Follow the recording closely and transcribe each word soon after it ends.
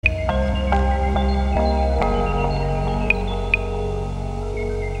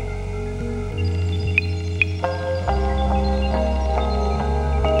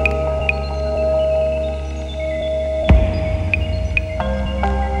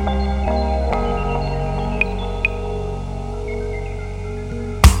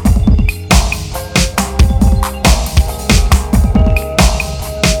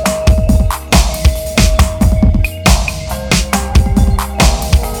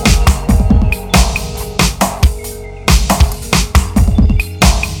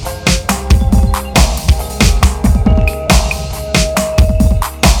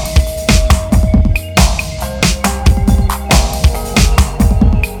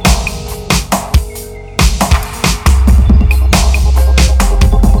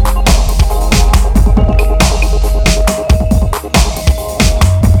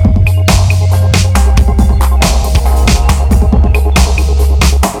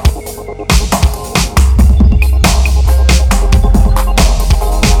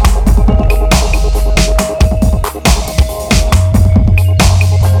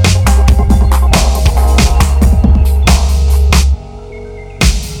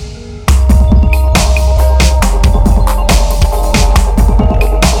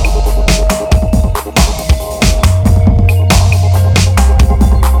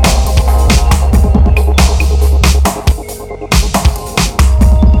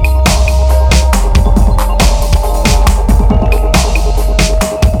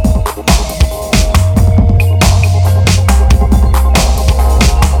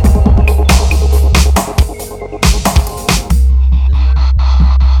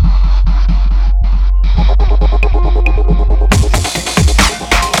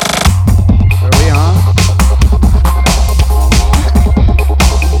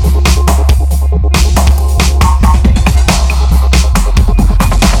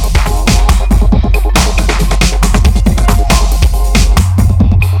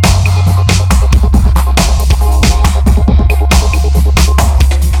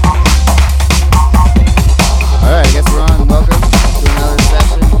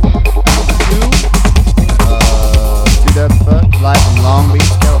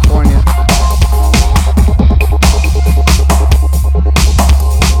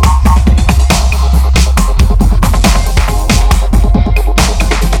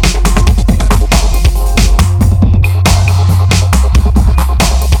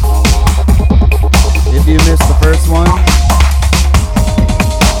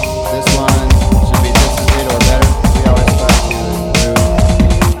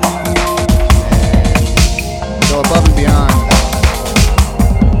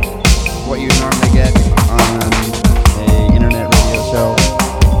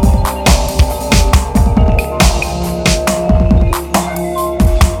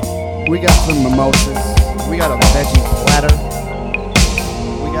We got some mimosas. We got a veggie platter.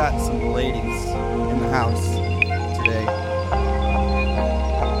 We got some ladies in the house today.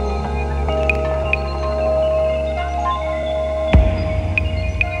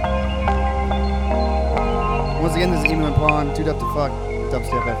 Once again, this is Emu and Pawn, Too Up to Fuck,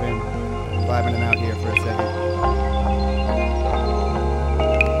 Dubstep FM. Vibing and out here for a second.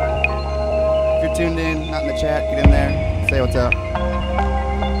 If you're tuned in, not in the chat, get in there, say what's up.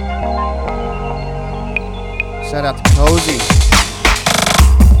 Shout out to Cozy.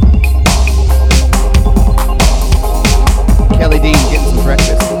 Kelly Dean getting some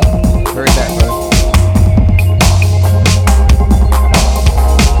breakfast. Hurry back, bro.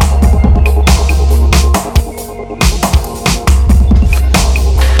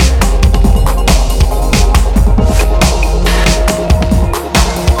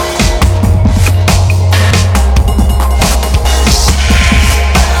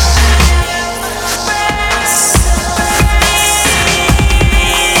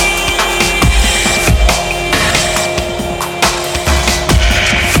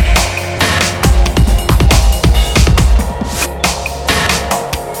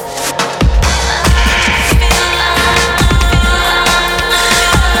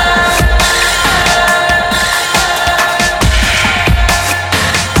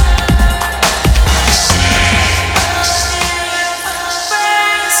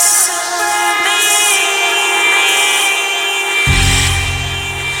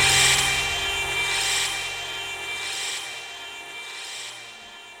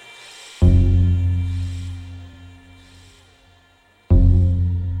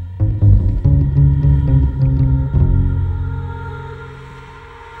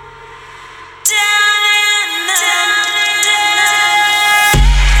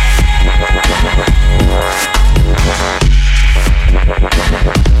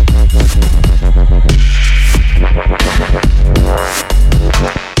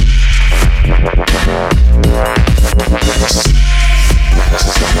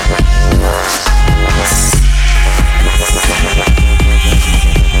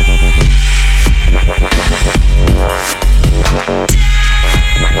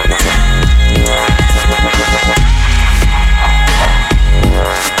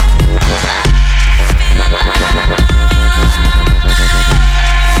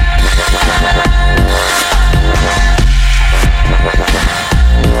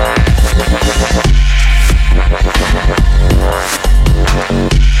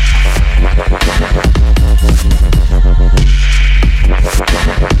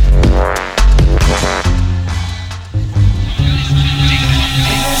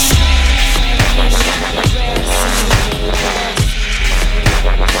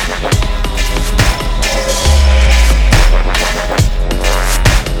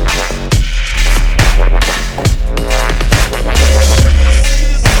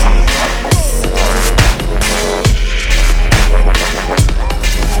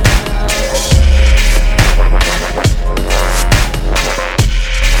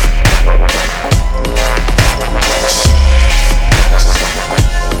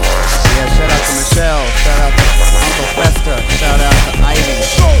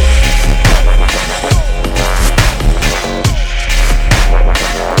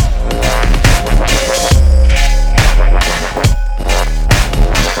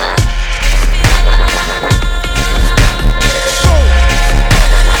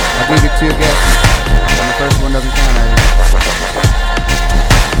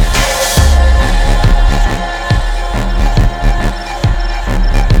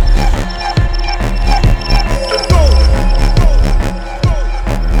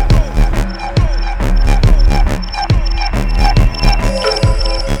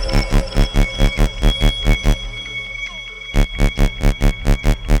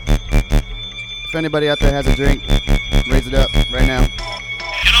 If anybody out there has a drink, raise it up right now.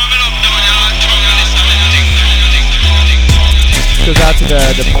 Goes out to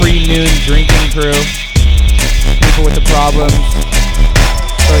the pre-noon drinking crew. People with the problems.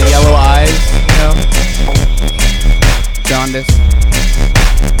 Sort of yellow eyes, you know? Jaundice.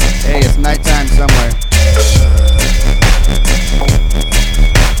 Hey, it's nighttime somewhere.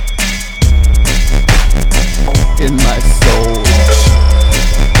 In my soul.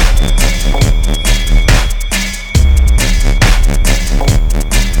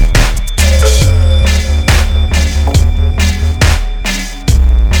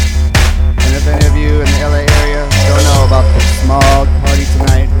 Smog party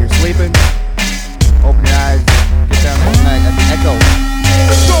tonight. You're sleeping. Open your eyes. Get down there tonight at the Echo.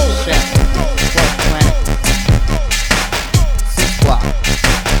 Chef. Planet.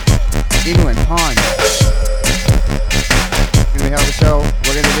 Emu and Pond. Gonna be a hell of a show.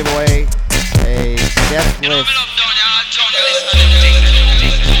 We're gonna give away a guest list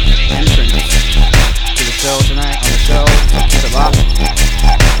entrance to the show tonight. On the show, keep it locked.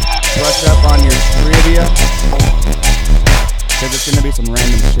 Brush up on your trivia, because it's gonna be some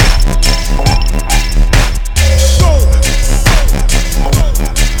random shit.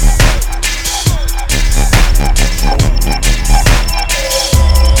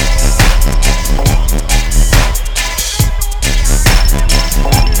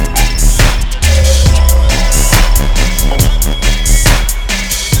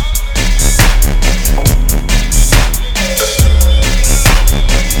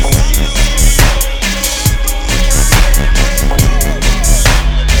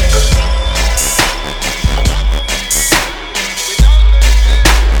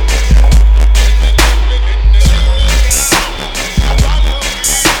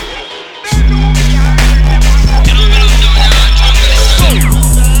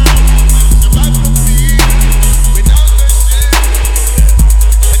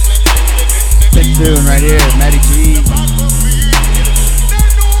 Tune right here, Matty G.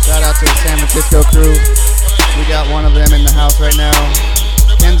 Shout out to the San Francisco crew. We got one of them in the house right now.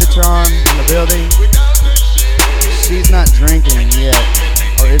 Kenzatron in the building. She's not drinking yet.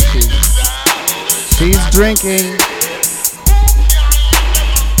 Or is she? She's drinking.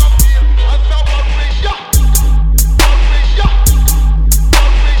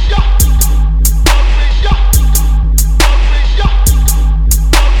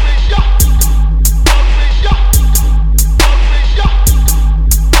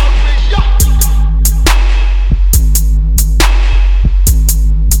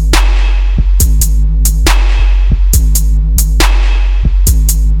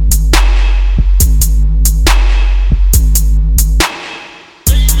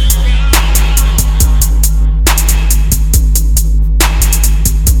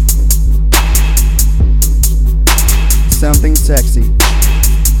 Something sexy.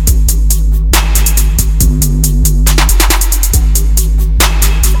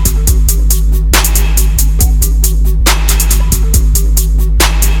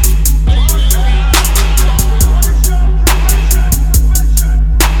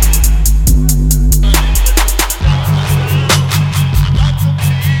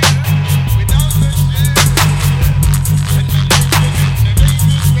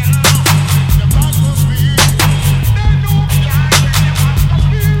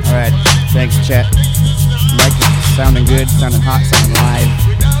 Thanks, chat. Mic is sounding good, sounding hot, sounding live.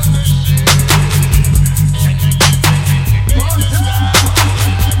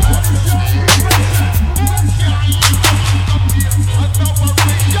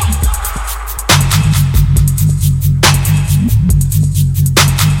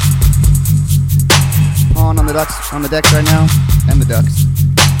 On the decks right now, and the ducks.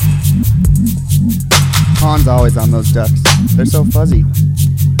 Han's always on those ducks. They're so fuzzy.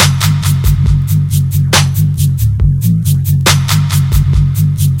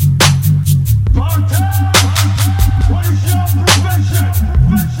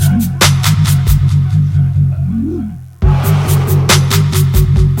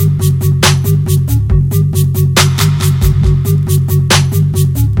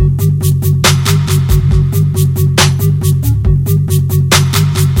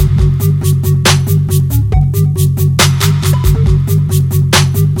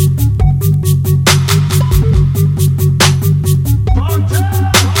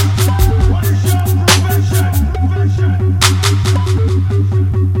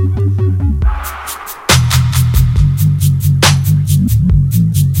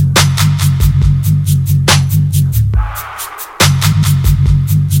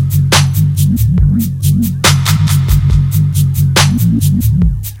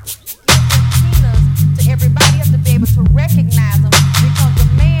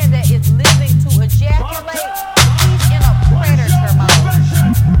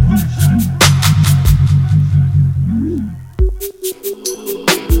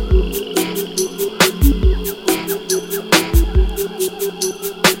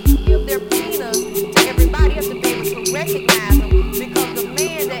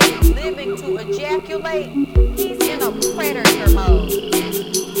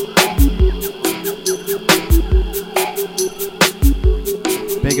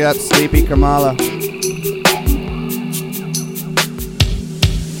 Big up, Sleepy Kamala.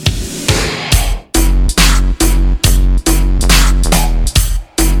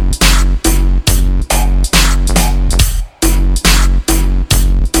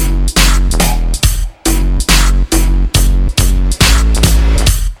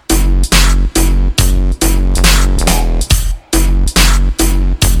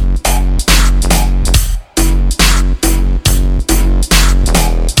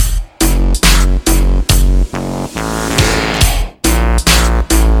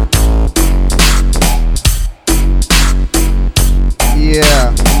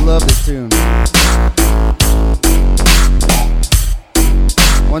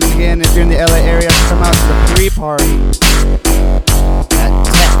 again, if you're in the LA area, come out to the pre-party at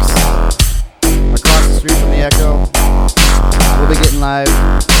Tex, across the street from the Echo. We'll be getting live,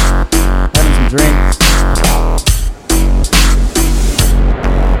 having some drinks,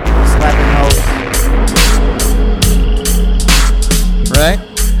 slapping hoes. Right?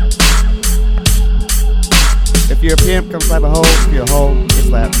 If you're a pimp, come slap a hoe. If you're a hoe, get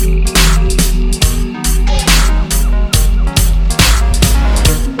slapped.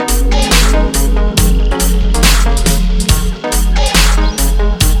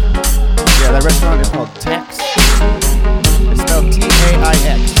 Yeah, that restaurant is called Tex. It's spelled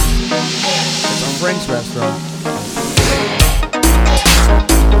T-A-I-X. It's a French restaurant.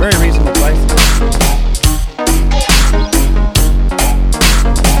 Very reasonable price.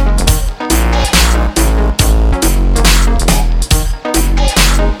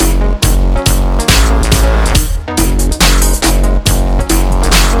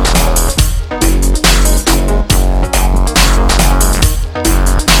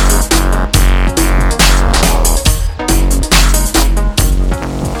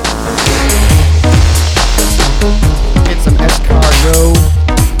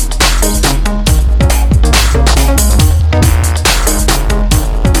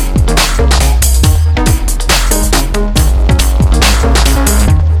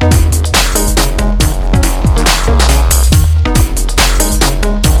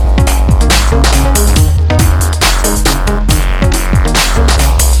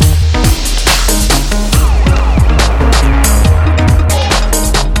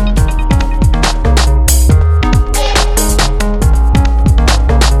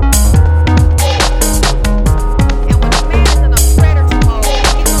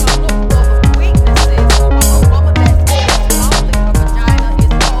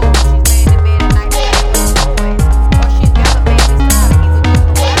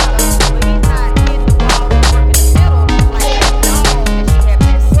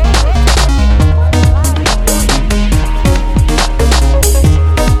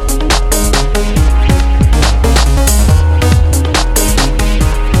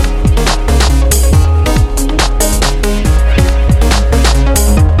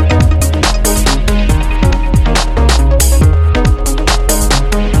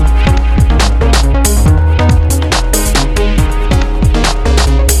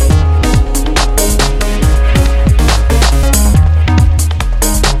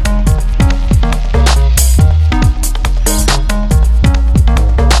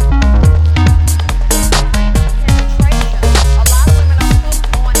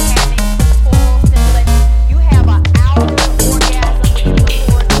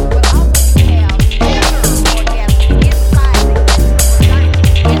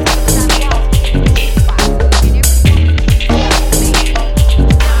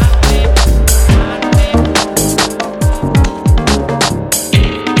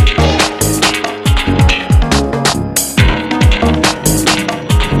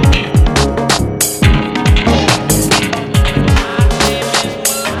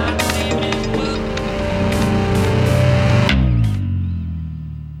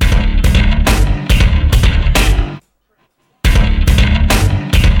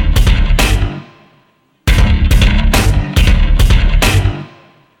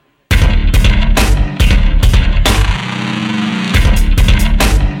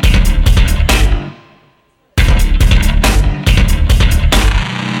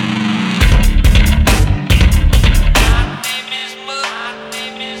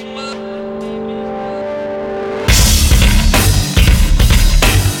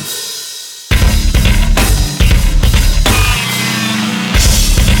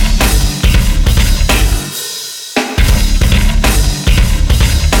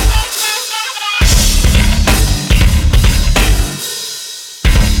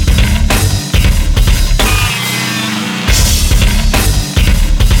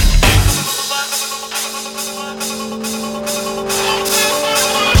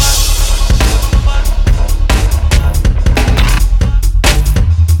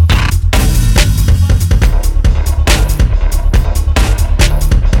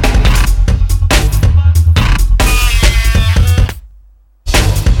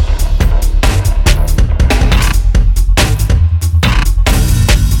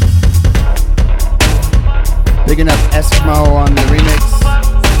 Picking up Eskimo on the remix.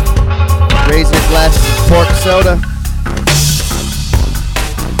 Raise your glass of pork soda.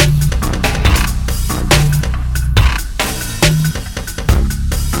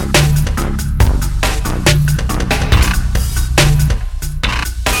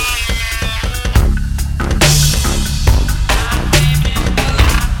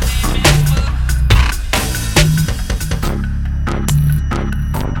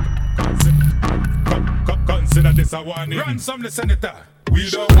 Just a warning. Ransom the senator. We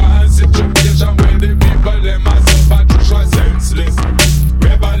don't want a situation where the people them a suffer through senseless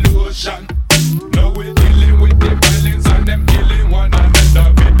revolution. Now we're dealing with the violence and them killing one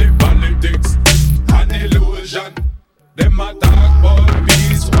another with the politics and illusion. Them a talk about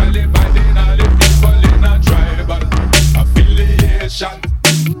peace while they fighting all the people in a tribal affiliation.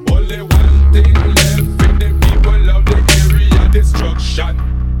 Only one thing left with the people of the area: destruction,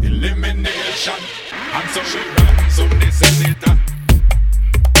 elimination. And so we ransom the senator.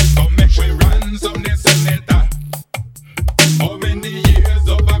 Come make we ransom the senator. How many years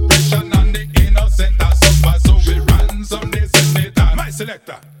of oppression and the innocent are suffer? So we ransom the senator. My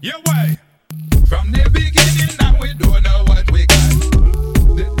selector, yeah, why? From the beginning now we don't know what we got.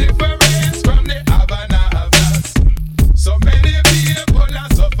 The difference from the Havana of us. So many people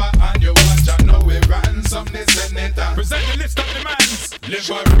are suffer and you watch and know we ransom the senator. Present the list of demands.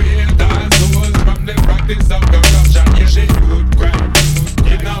 Liberate our souls from the practice of corruption. Yeah, the good crime.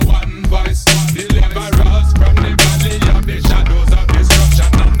 In a one voice. Deliver us from the valley of the shadows of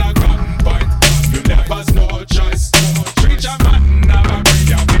destruction and the gunpoint. You left us no choice. Preach a man of a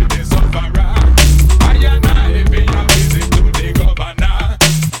prayer with the sufferer. I and I be a visit to the governor.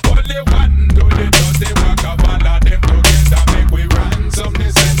 Only one do the dirty work of all of them together. Make we ransom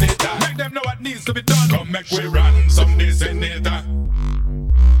the senator. Make them know what needs to be done. Come make we ransom the senator.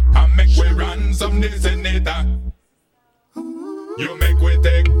 And make we ransom the senator. You make we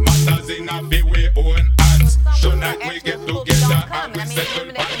take matters in a big way own hands. Tonight we get together and we settle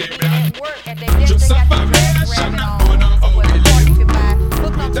for the plan. Just separation and don't know how we live.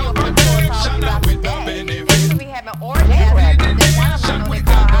 Without protection and without benefit. We need the nation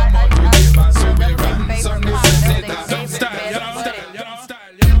without no more to give. And so we ransom the senator. Some style, you know,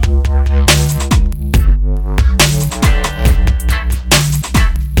 style, you know.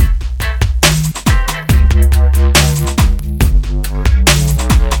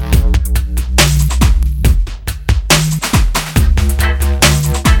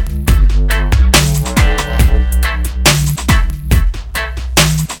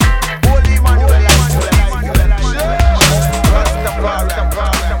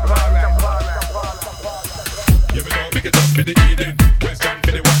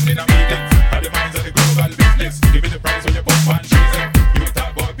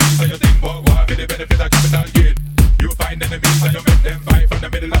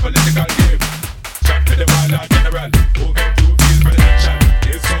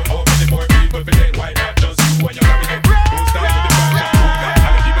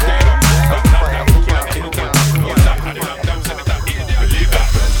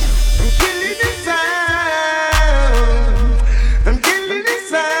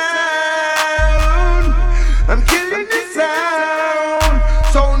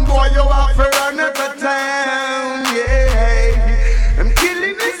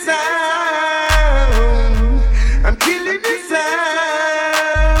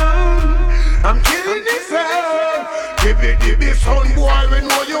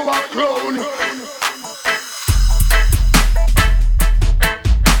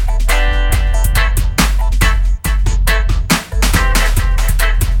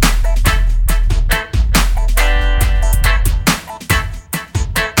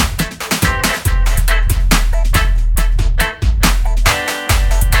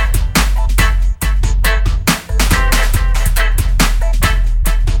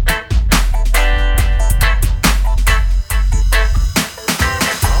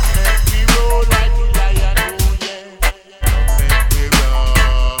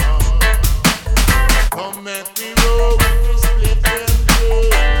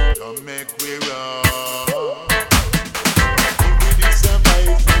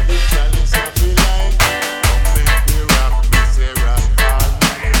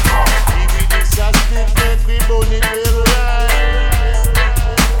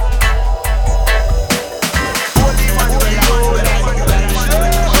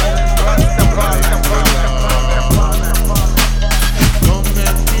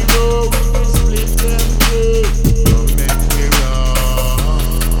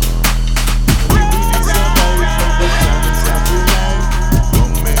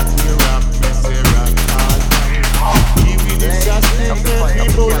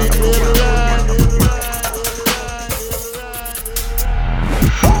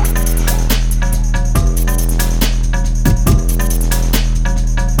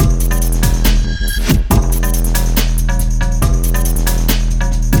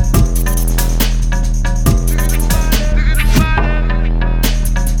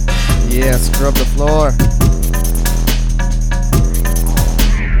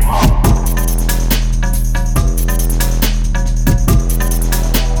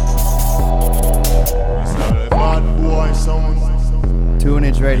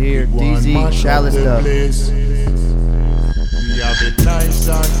 here. DZ Chalice Dub. We have it nice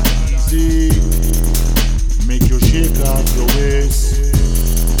and easy. Make you shake off your waist.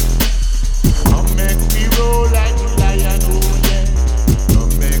 Come make me roll like a lion, oh yeah.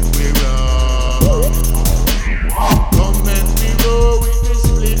 Come make me roll. Come make me roll with the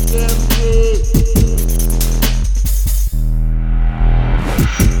split them day.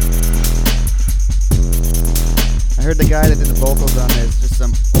 I heard the guy that did the vocals on this, just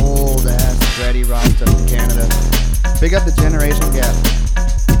some old ass Freddy Rasta from Canada. Big up the generation gap.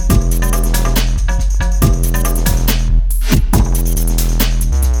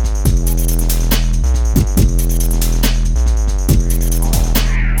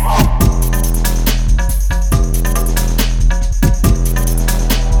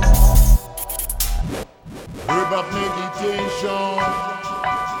 Herb of meditation,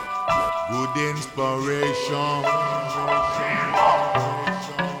 good inspiration.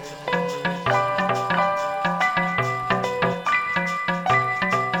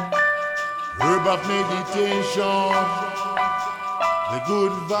 Herb of meditation, the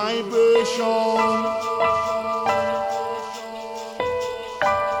good vibration.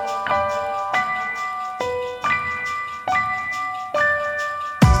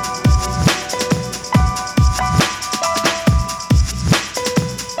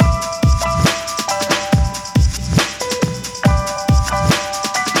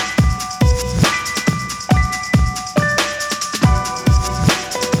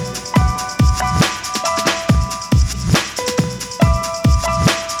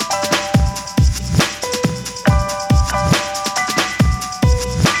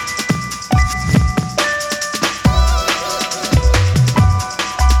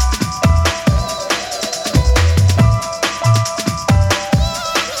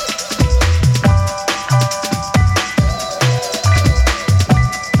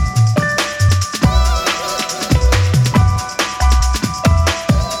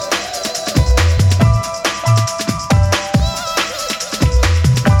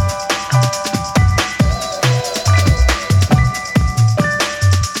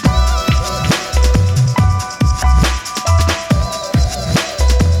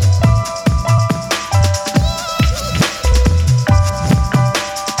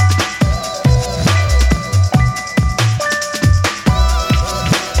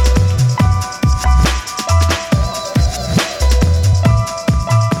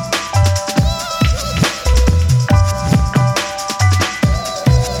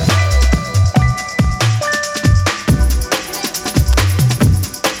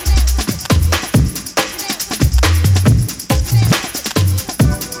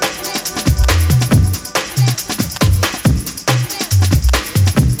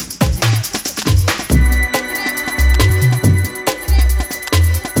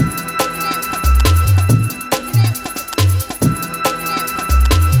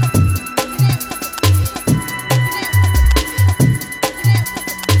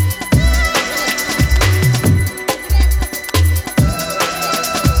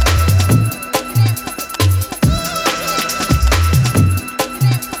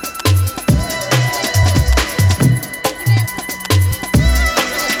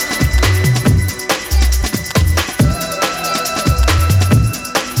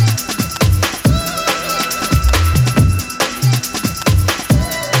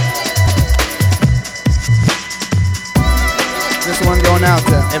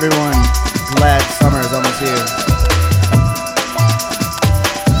 Everyone, glad summer is almost here.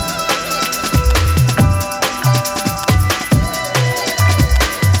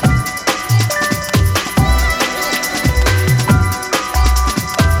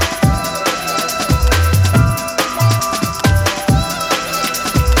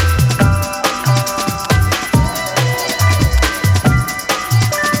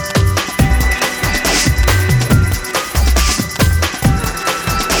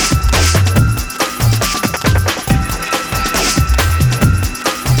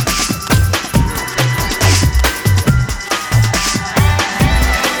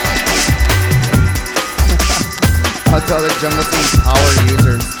 Tell the Jungle Scene power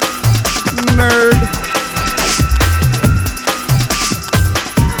users. Nerd.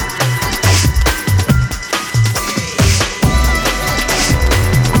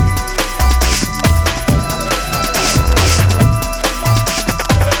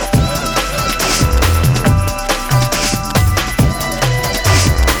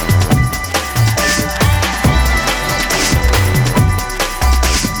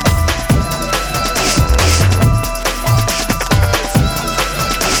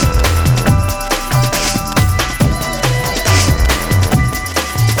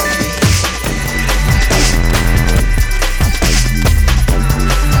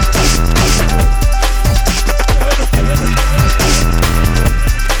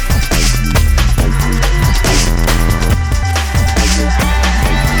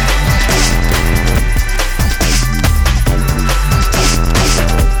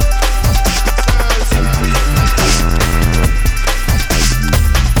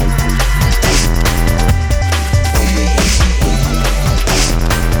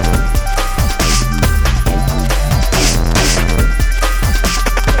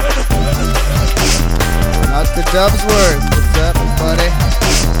 Dubsworth. What's up, buddy?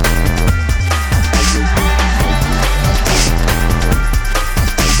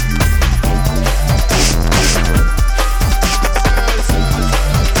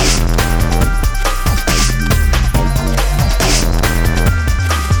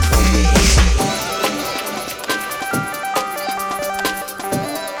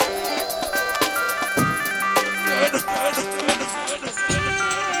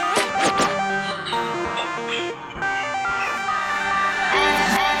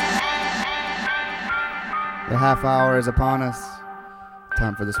 The half hour is upon us.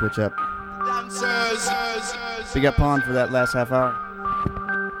 Time for the switch up. Big up Pond for that last half hour.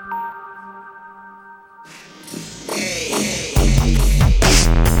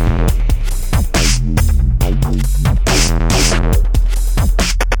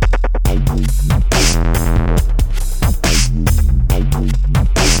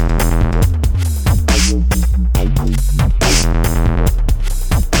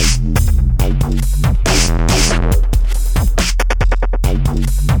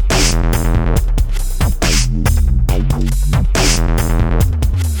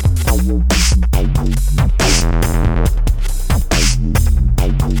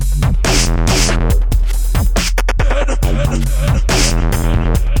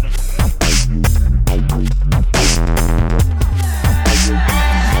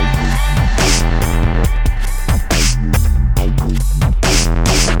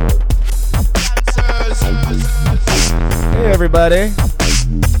 Everybody.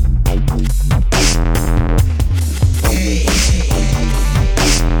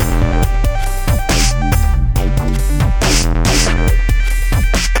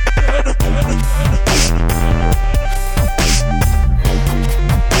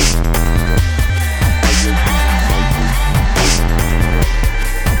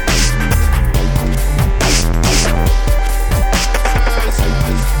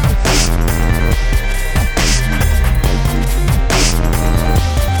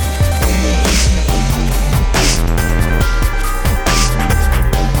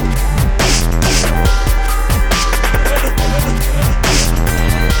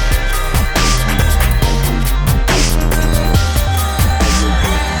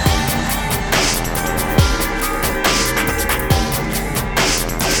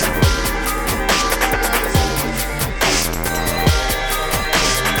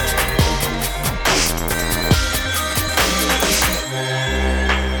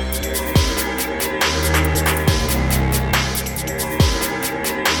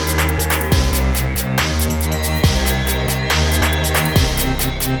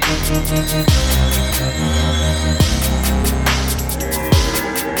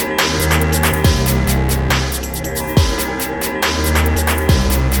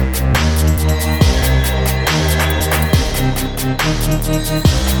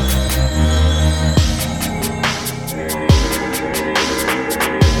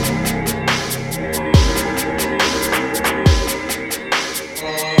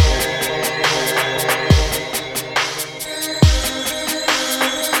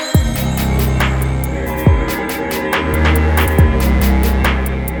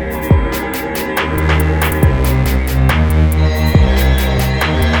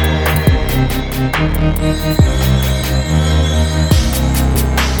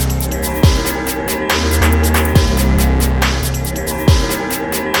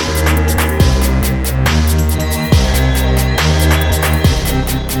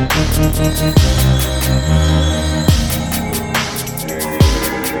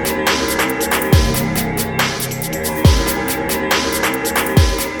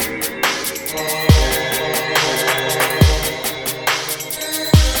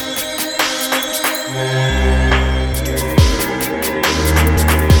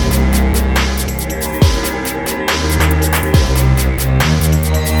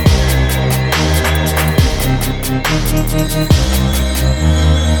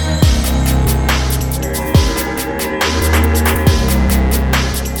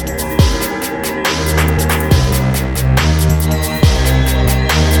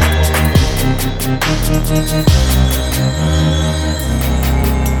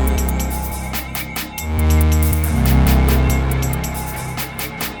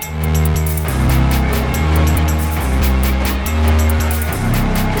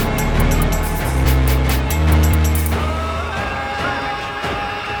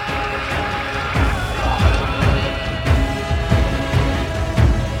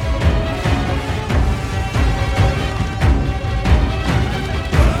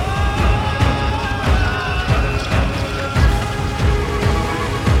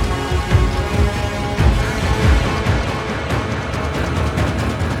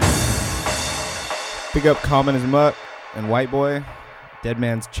 Big up Common as Muck and White Boy. Dead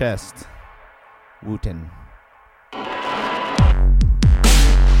Man's Chest. Wooten.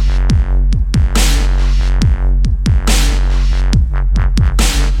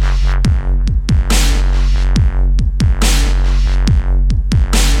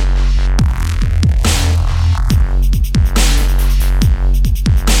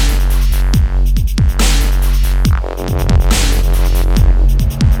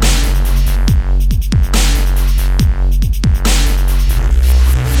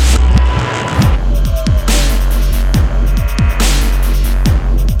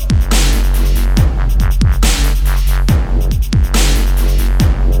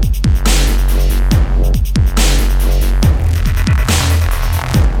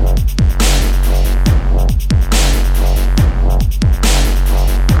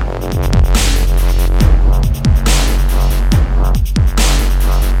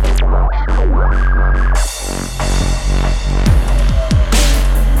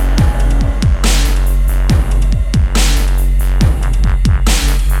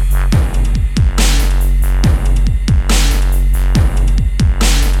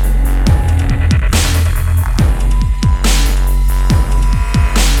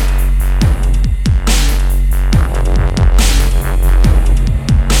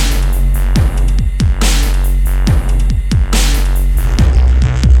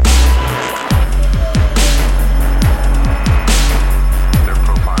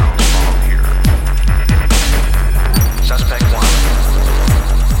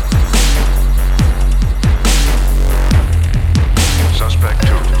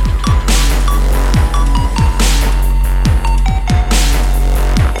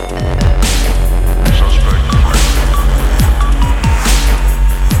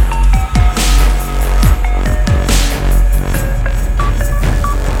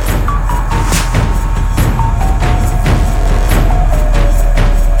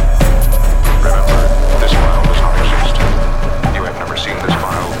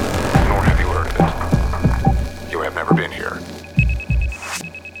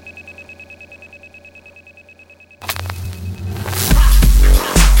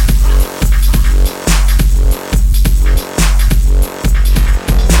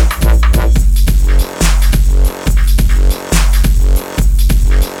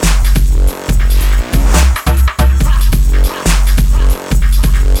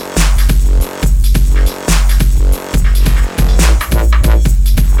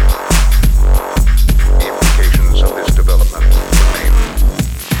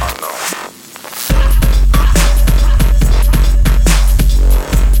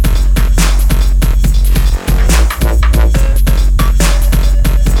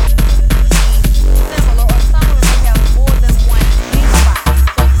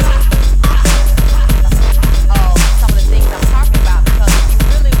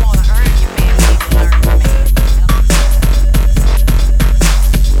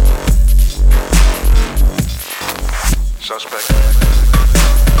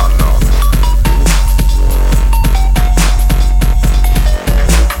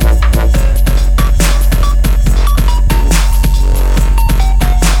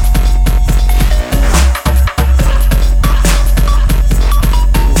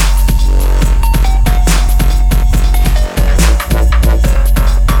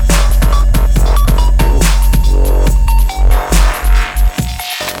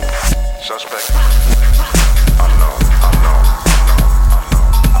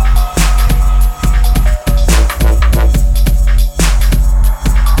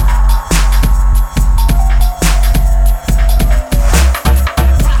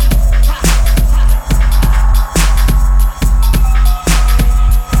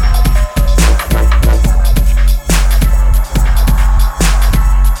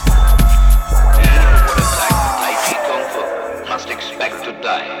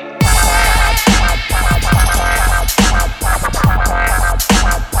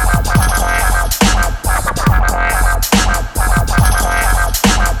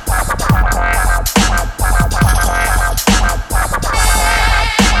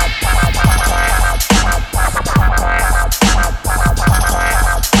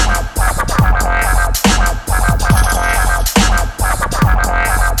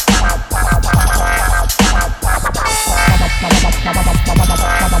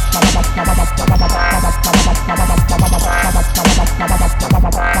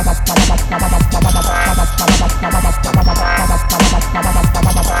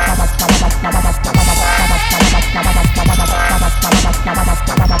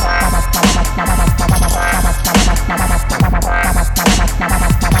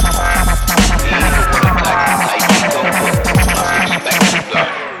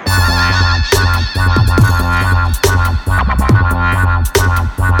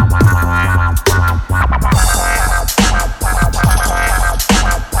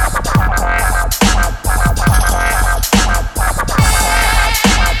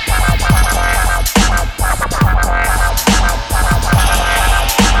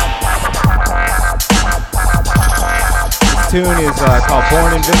 tune is called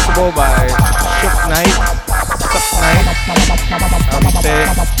Born Invincible by Shook Knight. Suck Knight. How do you say it?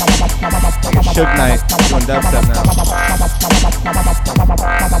 I think it's Suge Knight doing dubstep now.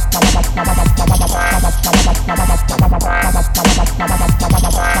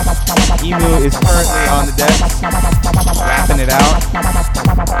 Emu is currently on the decks, rapping it out.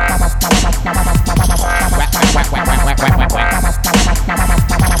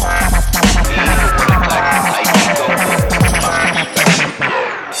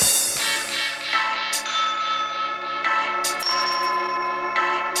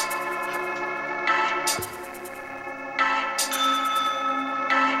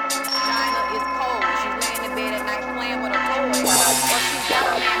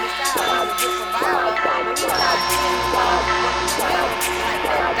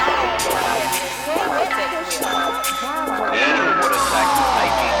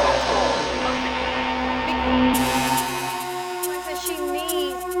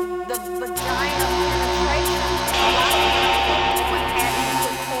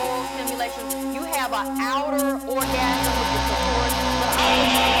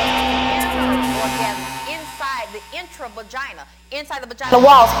 The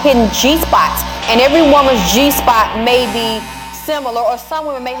walls, hidden G-spots, and every woman's G-spot may be similar, or some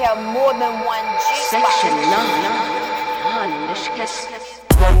women may have more than one G-spot.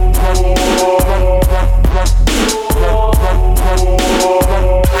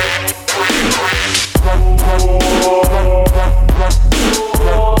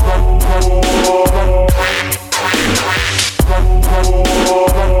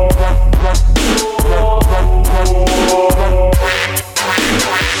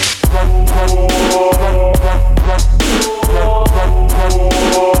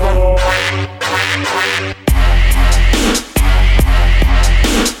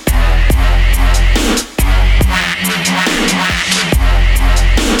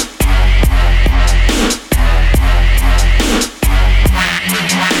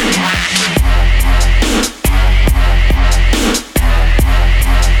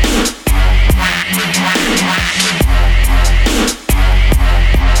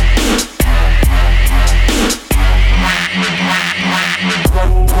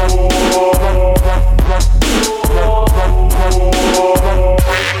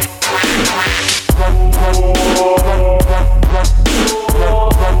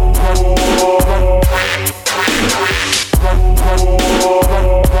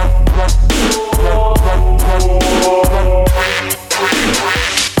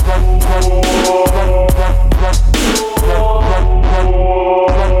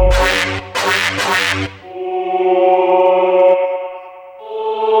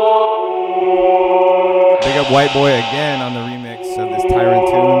 White Boy again on the remix of this Tyrant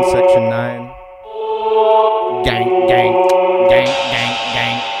Tune, Section 9. Gang, gang, gang, gang,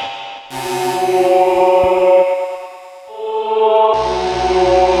 gang.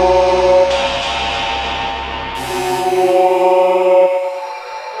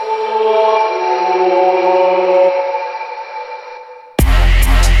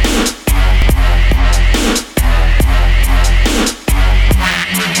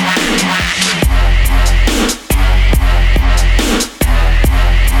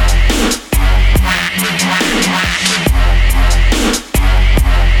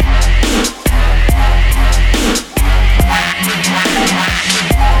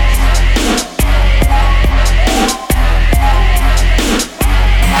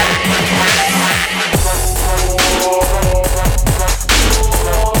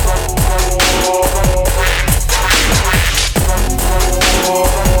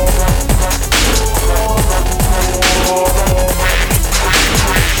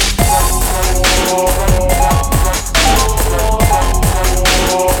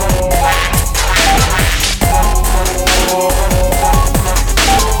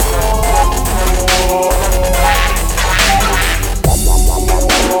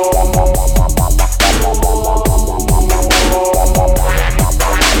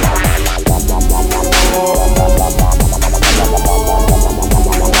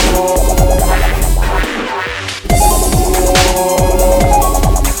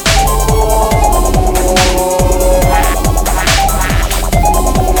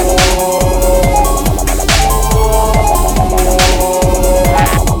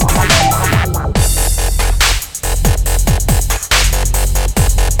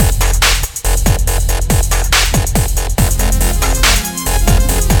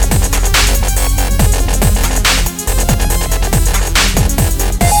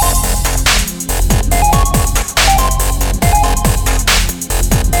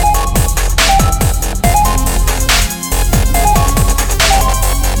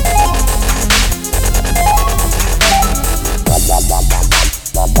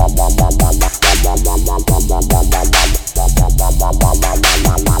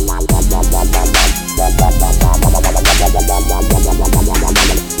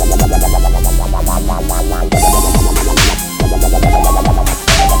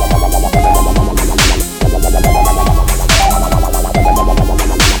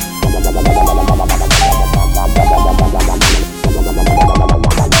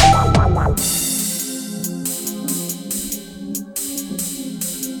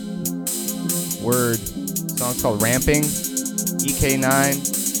 Camping, EK9,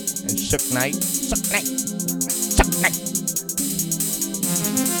 and Shook Knight. Shook Knight. Shook Knight.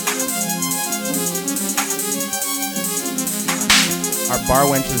 Our bar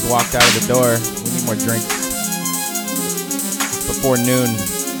wenches walked out of the door. We need more drinks. It's before noon.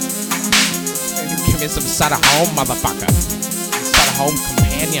 Give me some Sutter Home, motherfucker. Sutter Home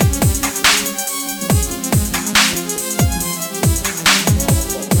companion.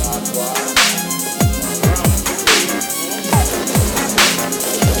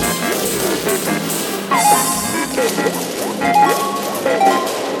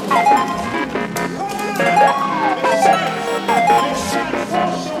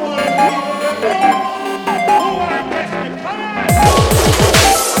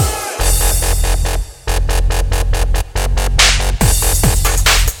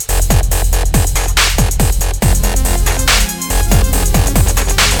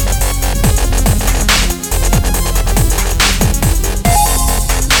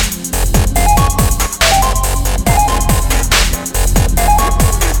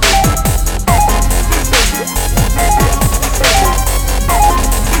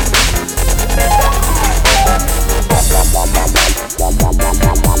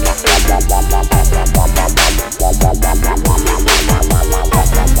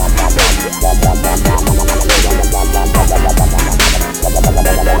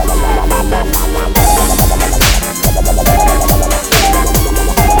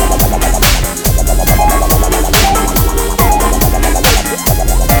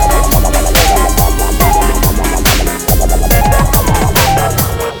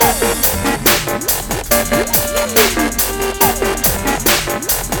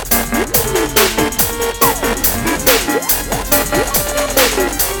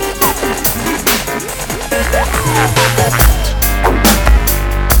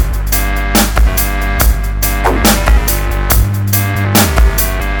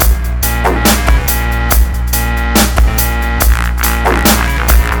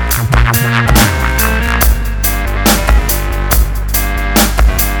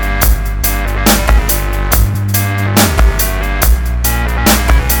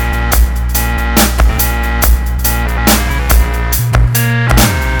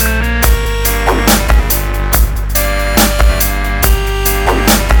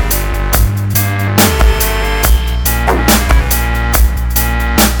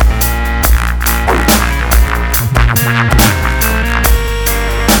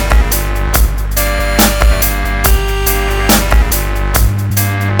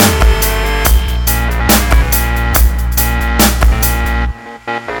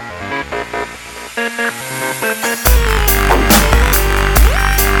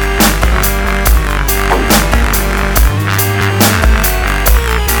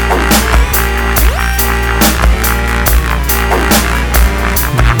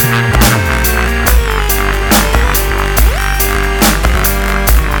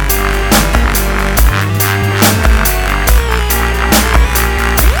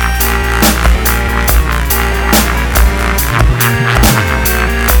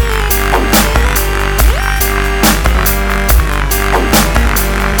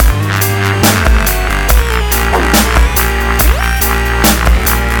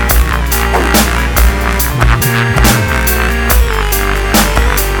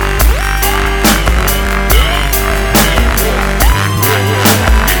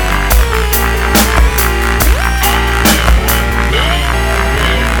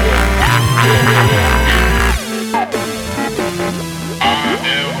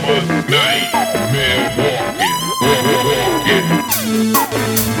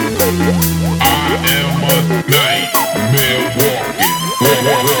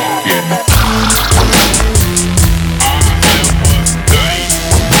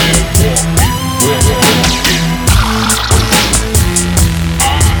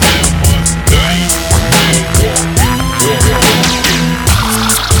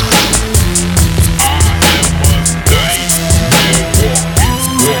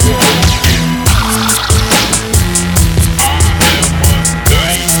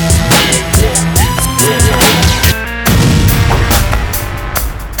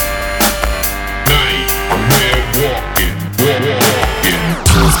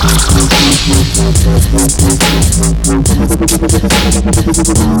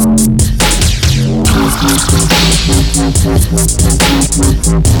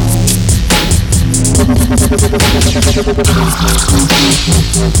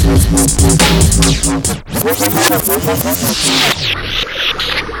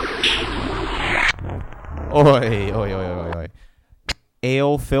 Oi, oi, oi, oi, oi.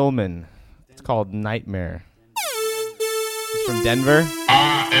 Ale Filman. It's called Nightmare. He's from Denver.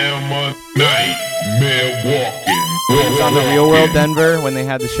 I am a nightmare walking. He was on the Real World Denver when they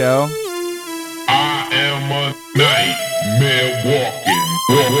had the show. I am a nightmare walking.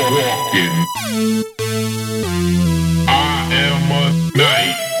 I am a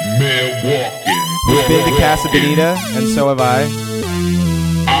nightmare walking. He's been to Casa Bonita, and so have I.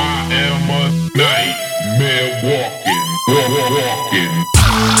 I am a nightmare walking. I am a nightmare walking.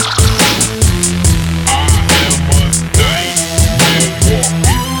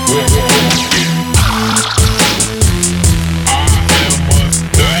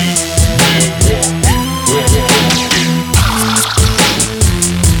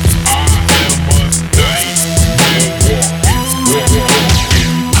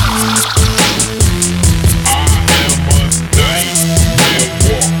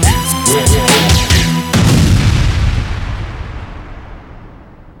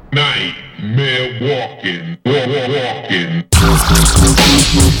 Nightmare walking, walking.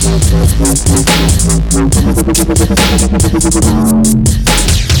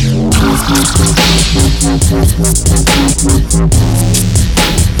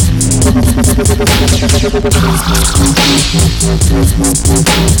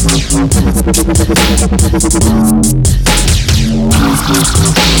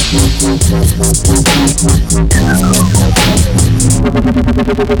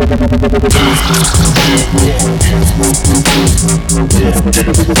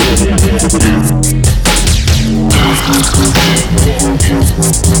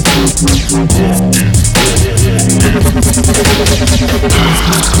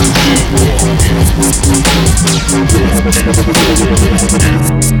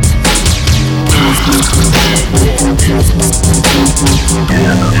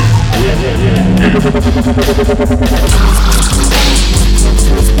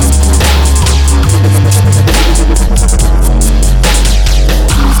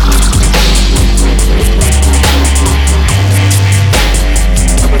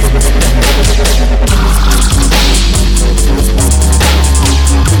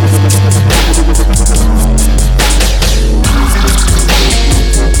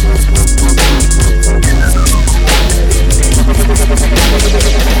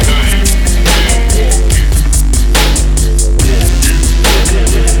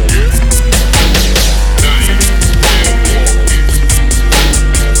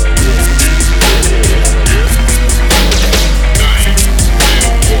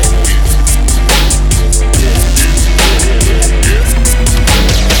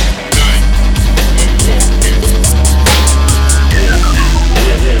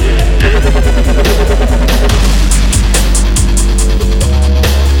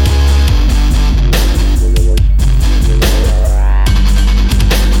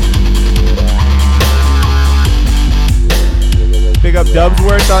 Big up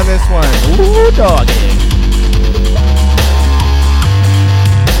Dubsworth on this one. Ooh, doggy.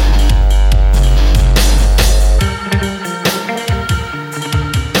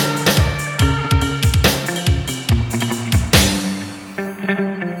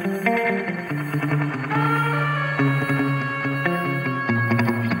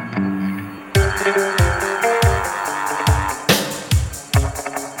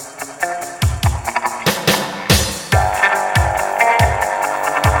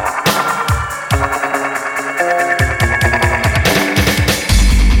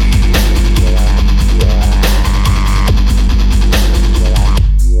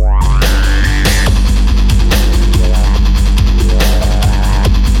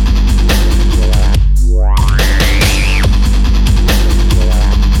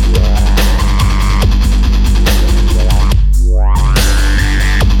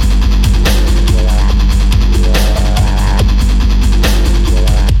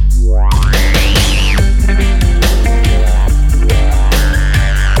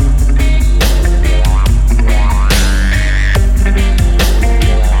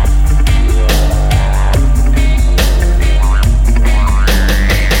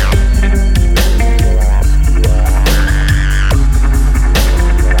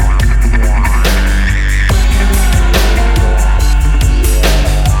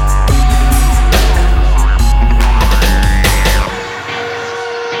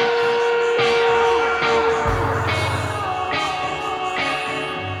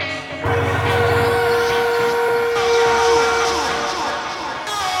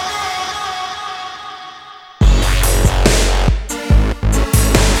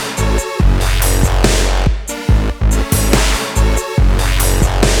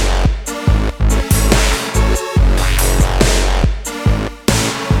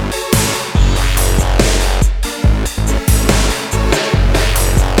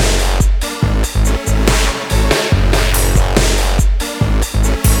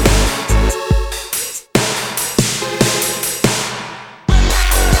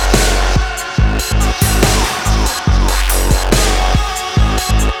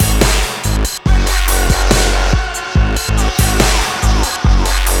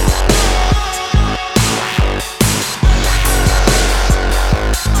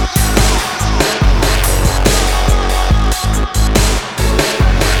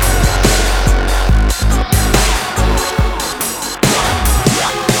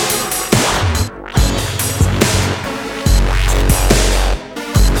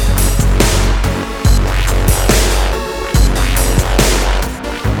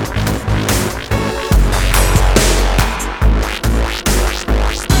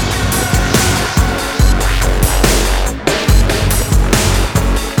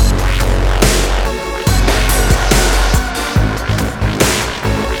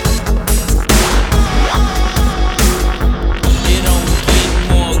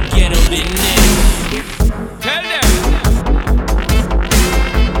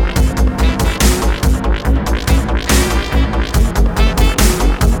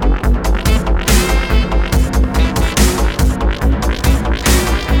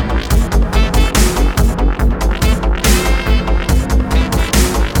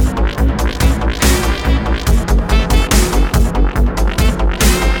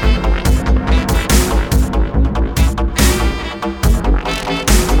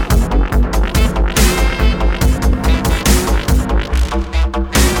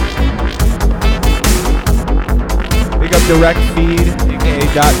 direct feed,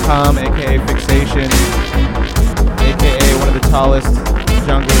 aka.com, aka Fixation, aka one of the tallest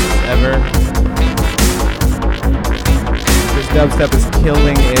junglers ever. This dubstep is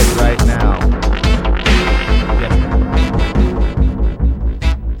killing it right now.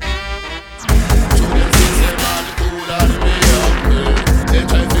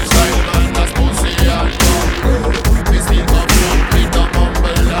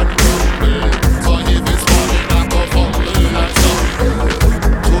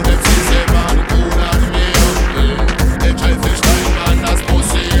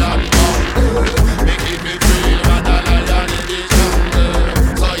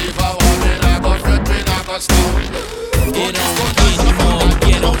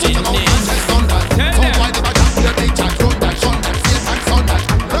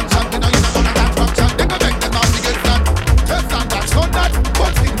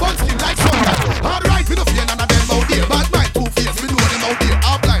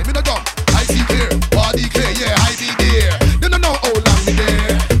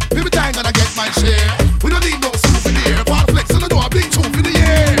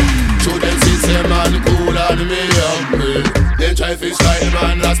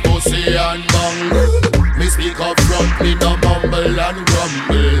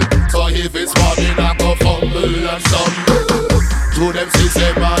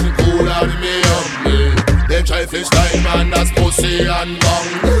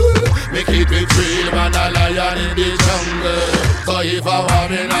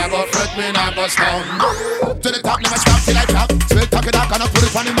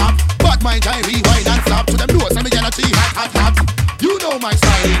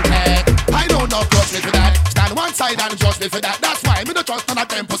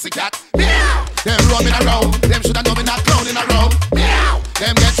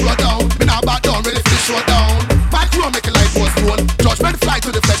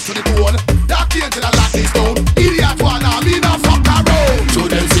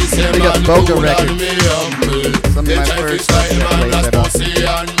 Boca Records. Some of my first stuff that plays that up.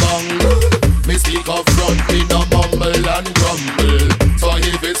 Me speak up front, me no mumble and grumble. So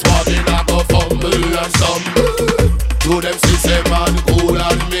if it's warming, I go fumble and stumble. To them say man cool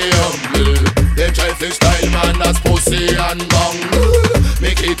and me humble. They try to style man that's pussy and bungle.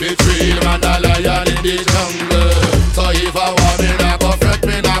 Me keep it real, man a lion in the jungle. So if I want me, I go fret,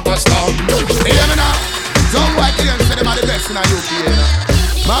 me I go stumble. Hear me now? Some white claims say them are the best in the UK.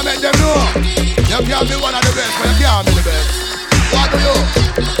 Man, make them know you can't be one of the best, but you can't be the best. What do you?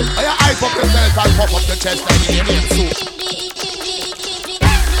 You hype up yourself and pop up your chest like you name soup.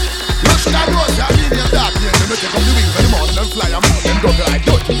 You should have known that medium dark here. They take up the wings of the morning and fly and move them double like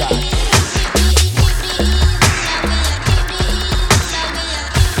dirty guys.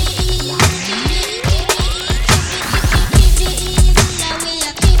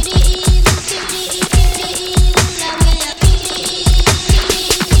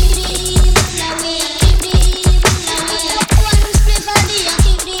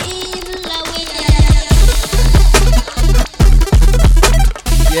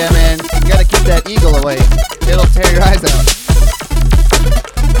 Yeah, man, you gotta keep that eagle away. It'll tear your eyes out.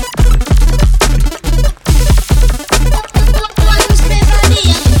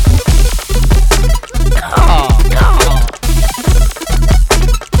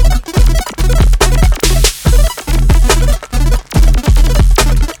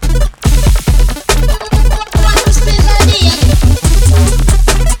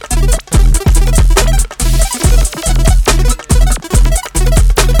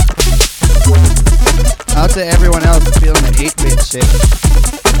 Out to everyone else feeling the 8-bit shit.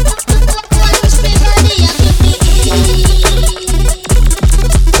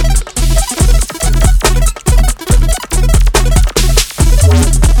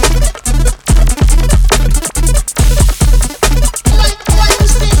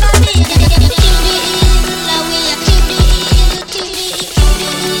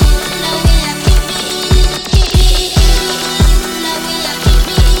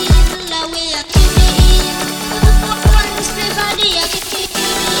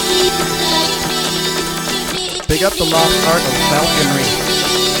 Big up the lost art of falconry.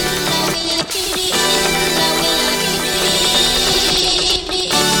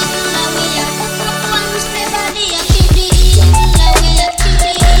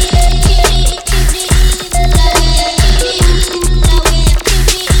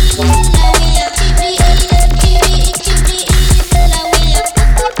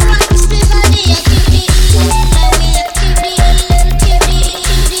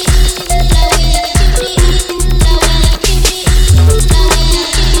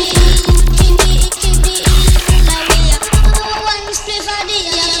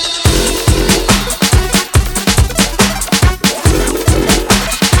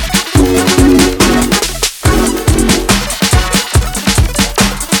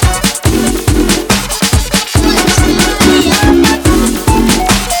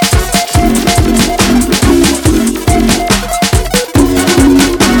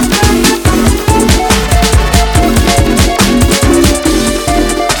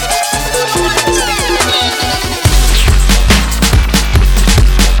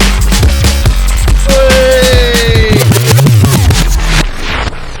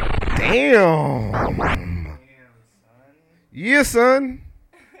 Yeah, son.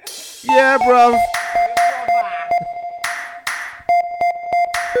 Yeah, bruv.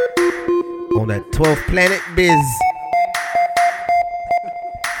 On that 12th planet biz.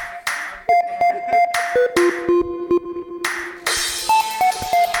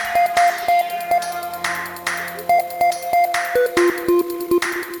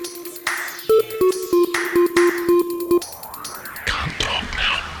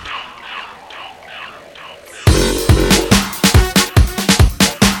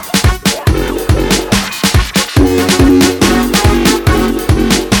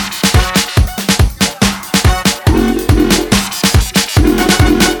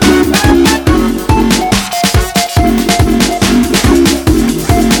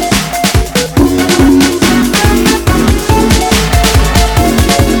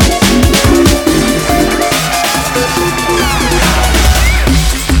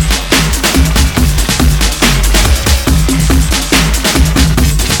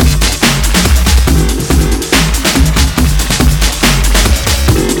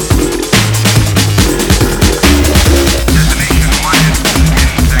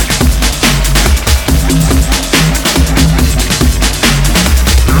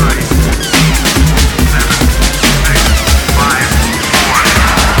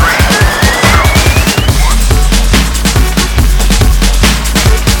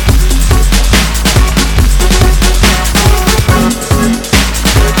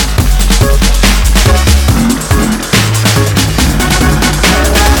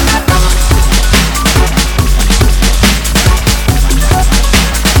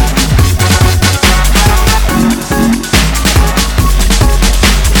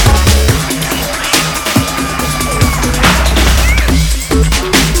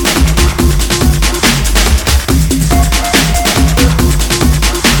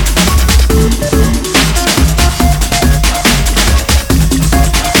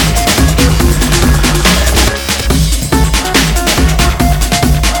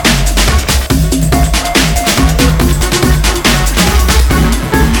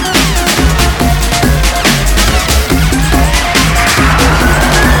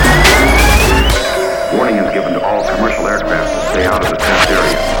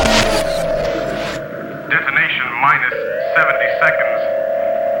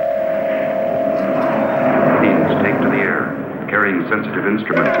 sensitive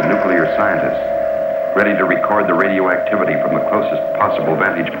instruments and nuclear scientists, ready to record the radioactivity from the closest possible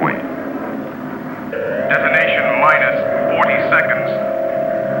vantage point. Detonation minus 40 seconds.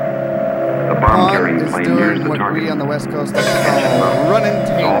 The bomb-carrying plane nears the what target. we on the West Coast like to call running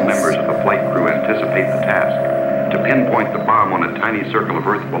tanks. All members of the flight crew anticipate the task, to pinpoint the bomb on a tiny circle of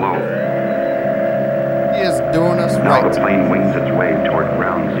Earth below. He is doing us Now right. the plane wings its way toward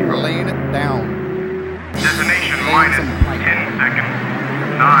ground zero. Laying it down. Detonation minus 10 seconds.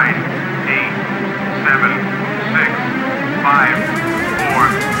 9, 8, 7, 6, 5, 4,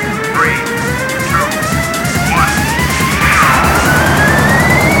 3, 2, 1.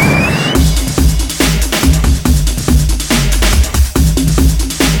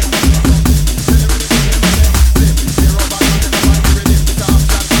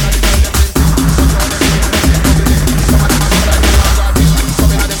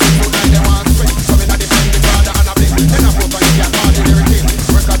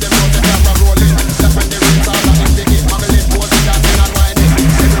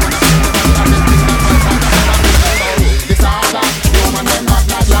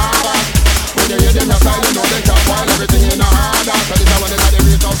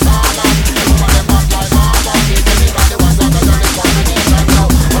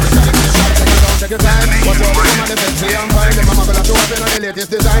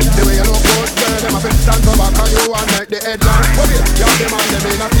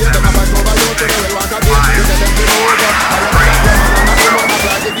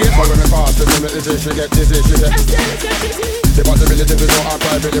 The possibility is no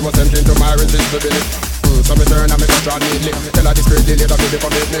private, was sent into my resistability. So me turn and me got drawn neatly. Tell her discreetly later to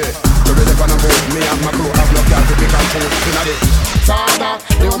commit me. To really wanna move me and my crew have no care to pick and choose. Inna the saga,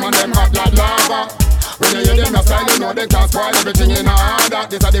 the woman them hot like lava. When you hear them a style, you know they can't spoil everything in order.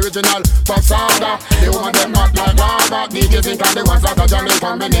 This is the original Top Saga. The woman them hot like lava. DJs think I'm the ones that are jamming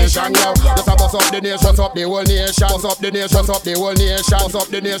combination, yo. Just a bust up the nation, bust up the whole nation. Bust up the nation, bust up the whole nation. Bust up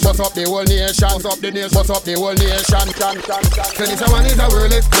the nation, bust up the whole nation. Bust up the nation, bust up the whole nation. So this one is a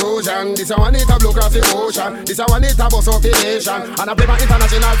world explosion. This one is a blow across the ocean. This one is a bust up the nation. And I play my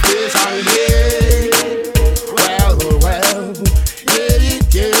international station, yeah. Well,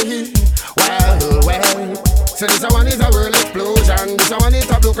 yeah. Well. So this one is a world explosion. This one is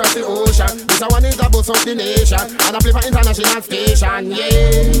a blow across the ocean. This one is a bus of the nation, and I play for international station.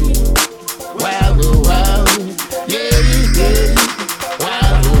 Yeah, well, yeah,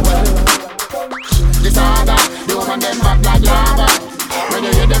 well. This order, the woman them back like lava. When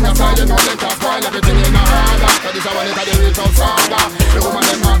you hear them outside, you know they can't spoil everything in the order. But this one is a the real tough saga. The woman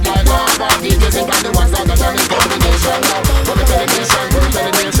them back like lava. DJs think like the ones that are done in combination now. But we tell the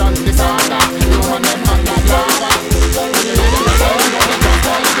nation, this order, the woman them back like lava. When you hear them outside, you know they can't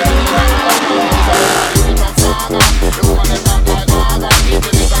spoil everything in the order. The woman them back like lava.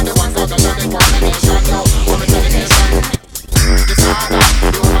 DJs think like the ones that are done in combination now. But we tell the nation, this order,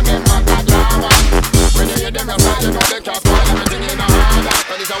 the woman them back like lava. When you hear them outside, you know they can't spoil everything in the order.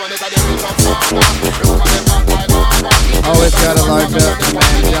 But this one is a the real tough saga. The woman them back like lava. Always gotta large up the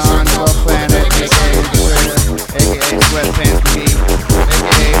man John, Well Planet, aka Trader, aka Sweatpants Me,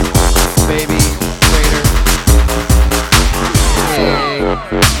 aka Baby Trader, aka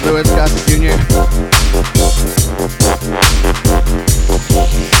Louis Gossett Jr.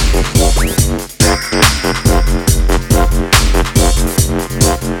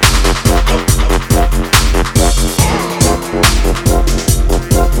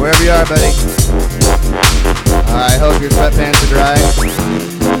 Wherever you are, buddy. I hope your sweatpants are dry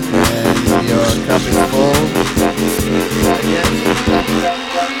and your cup is full.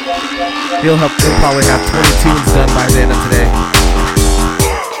 He'll probably have 20 tunes done by the end of today.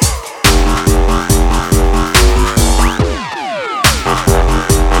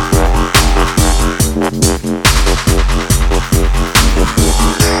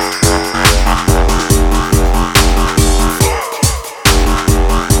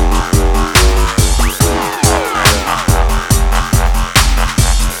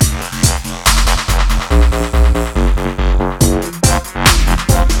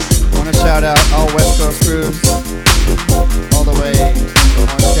 Shout out all West Coast crews, all the way from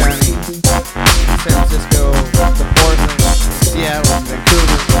Orange County, San Francisco, to Portland, Seattle,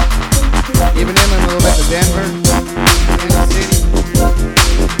 Vancouver, even inland a little bit to Denver, Kansas City,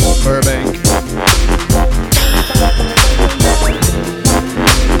 Burbank,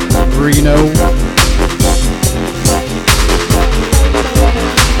 Reno,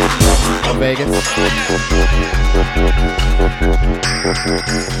 Vegas.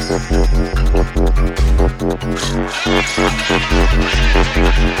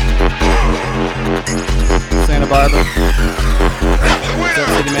 Santa Barbara. What's up,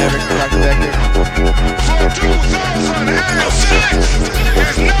 City Maverick? Dr. Becker. For 2006,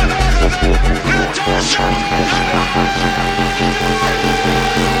 there's none other than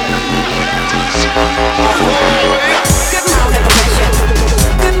Good morning, progression.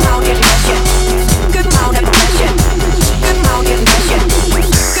 Good morning, progression. Good morning, progression. Good morning, progression.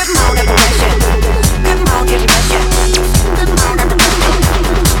 Good morning, progression. Good morning, progression. Good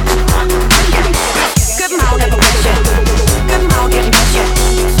morning, progression. Good morning, progression. Good morning, progression.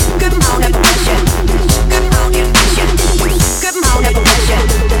 Good morning, progression. Good morning, progression. Good morning, progression.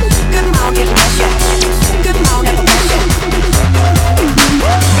 Good morning, progression. Good morning, progression.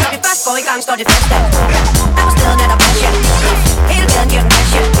 The fast boy can't start the festa. I was still not a passion. He'll get and get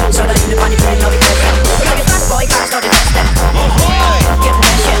passion. So that you find it really love it. The fast boy can't start the festa. Get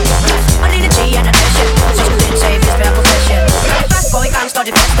passion. I need a G and a passion. So you didn't say this bad profession. The fast boy can't start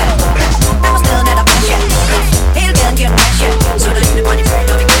the festa. I was still not a passion. He'll get and get passion. So that you find it really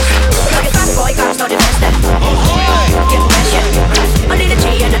love it. The fast boy can't start the festa. Get passion. I need a G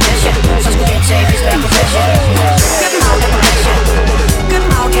and a passion. So you didn't say this bad profession. Good morning, passion. Good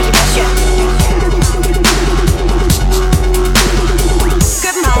morning, passion.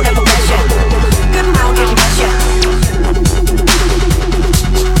 Good morning, passion. Good morning, passion.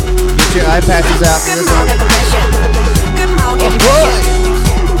 Get your eye patches out for Good this morning, one. passion. Good morning, Oh boy!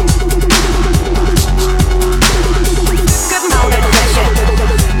 Good morning, passion.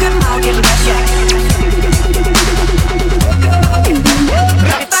 Good morning, passion.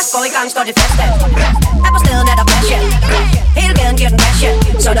 The fast boy can't start the festa. I was still not a passion. He'll get and get passion.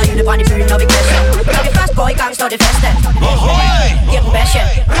 So that you find it really love it. The fast boy can't start the festa. Get passion.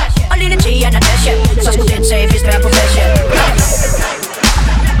 I need a G and a passion. So you didn't say his bad profession.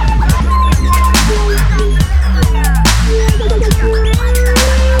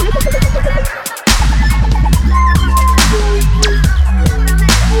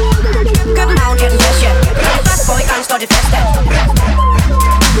 Good morning, passion. The fast boy can't start the festa.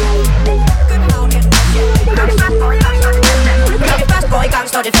 Good morning, passion. The fast boy can't start the festa. The fast boy can't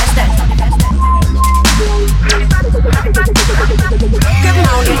start the festa. Good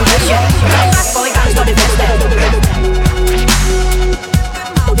morning, passion. The fast boy can't start the festa.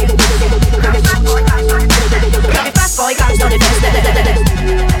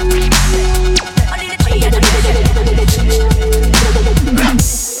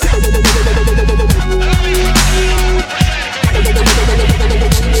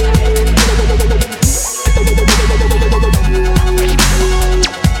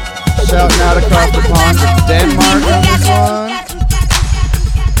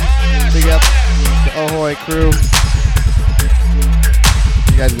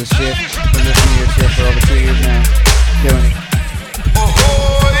 guys are the shit. Been listening to your shit for over 2 years now. Killing it.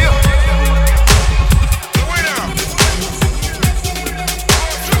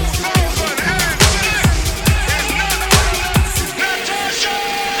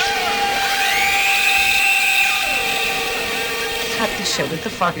 Cut the shit. What the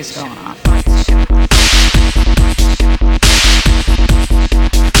fuck is going on?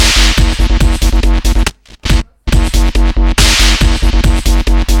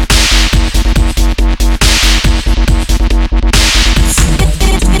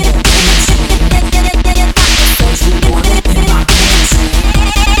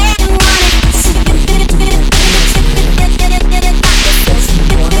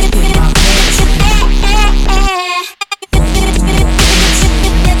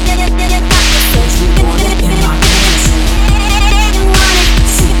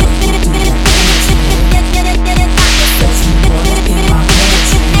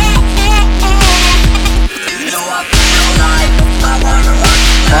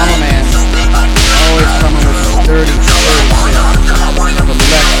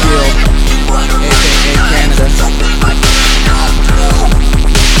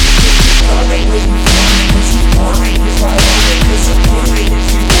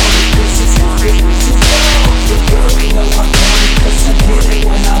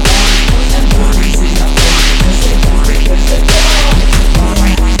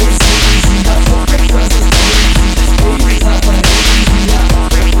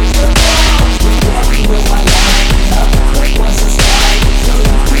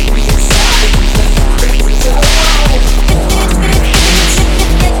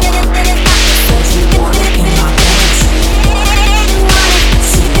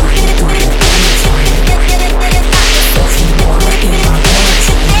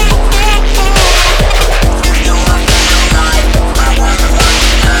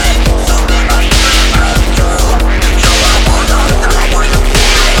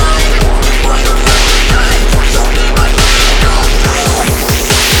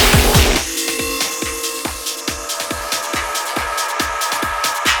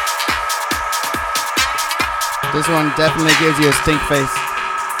 This one definitely gives you a stink face.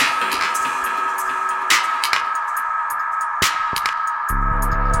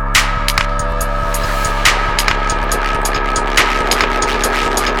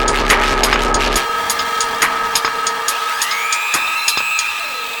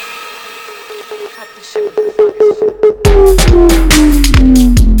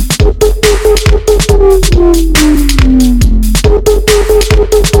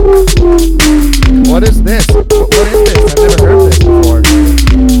 What is this? What is this? I've never heard this before.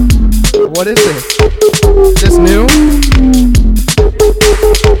 What is this? Is this new?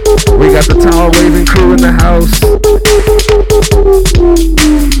 We got the towel waving crew in the house.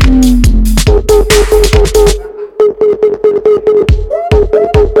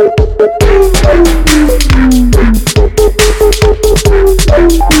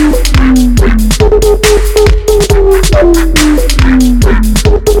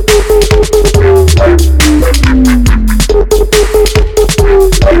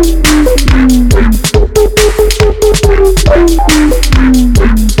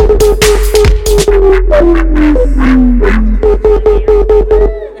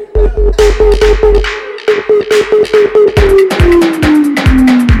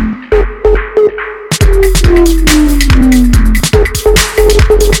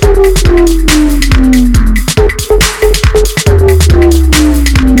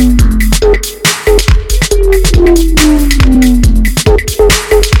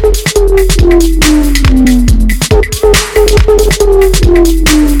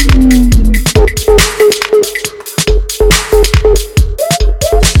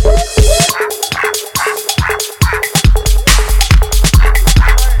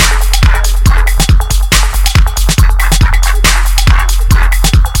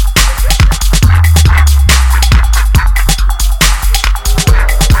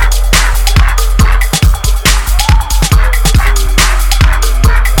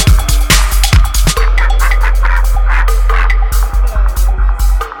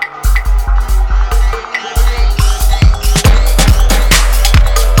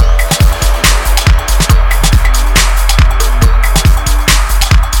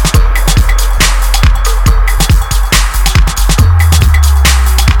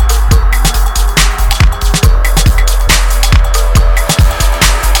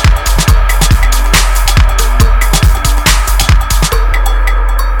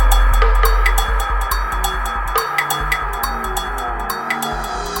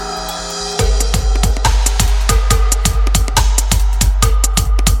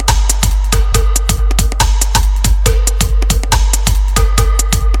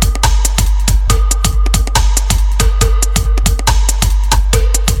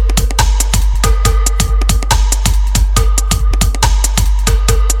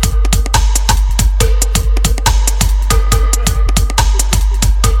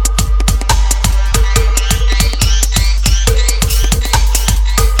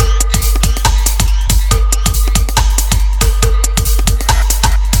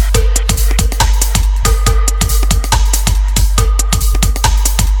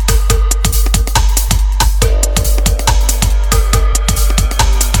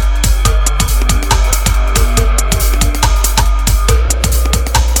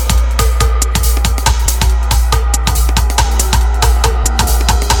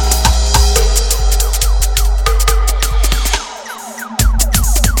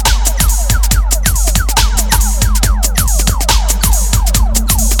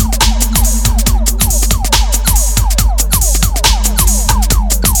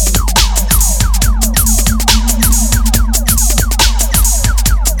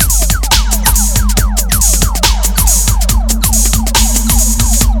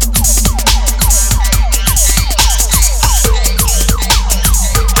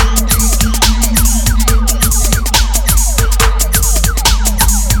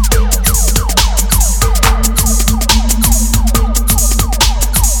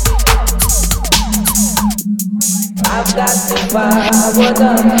 I've got to forward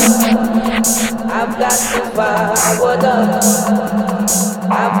up. I've got to forward up.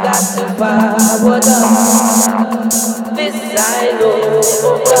 I've got to forward up. This I know.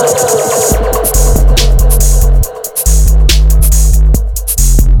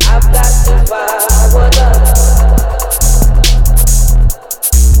 I've got to forward up.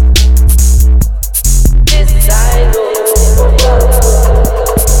 This I know.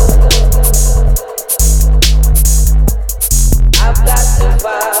 I've got to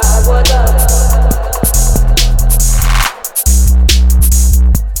forward up.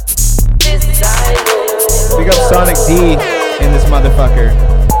 This I know. Big up Sonic D in this motherfucker.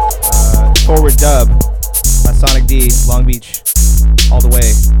 Forward dub by Sonic D, Long Beach, all the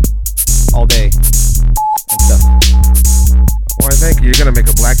way, all day, and stuff. Why, thank you. You're gonna make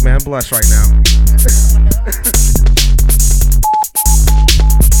a black man blush right now.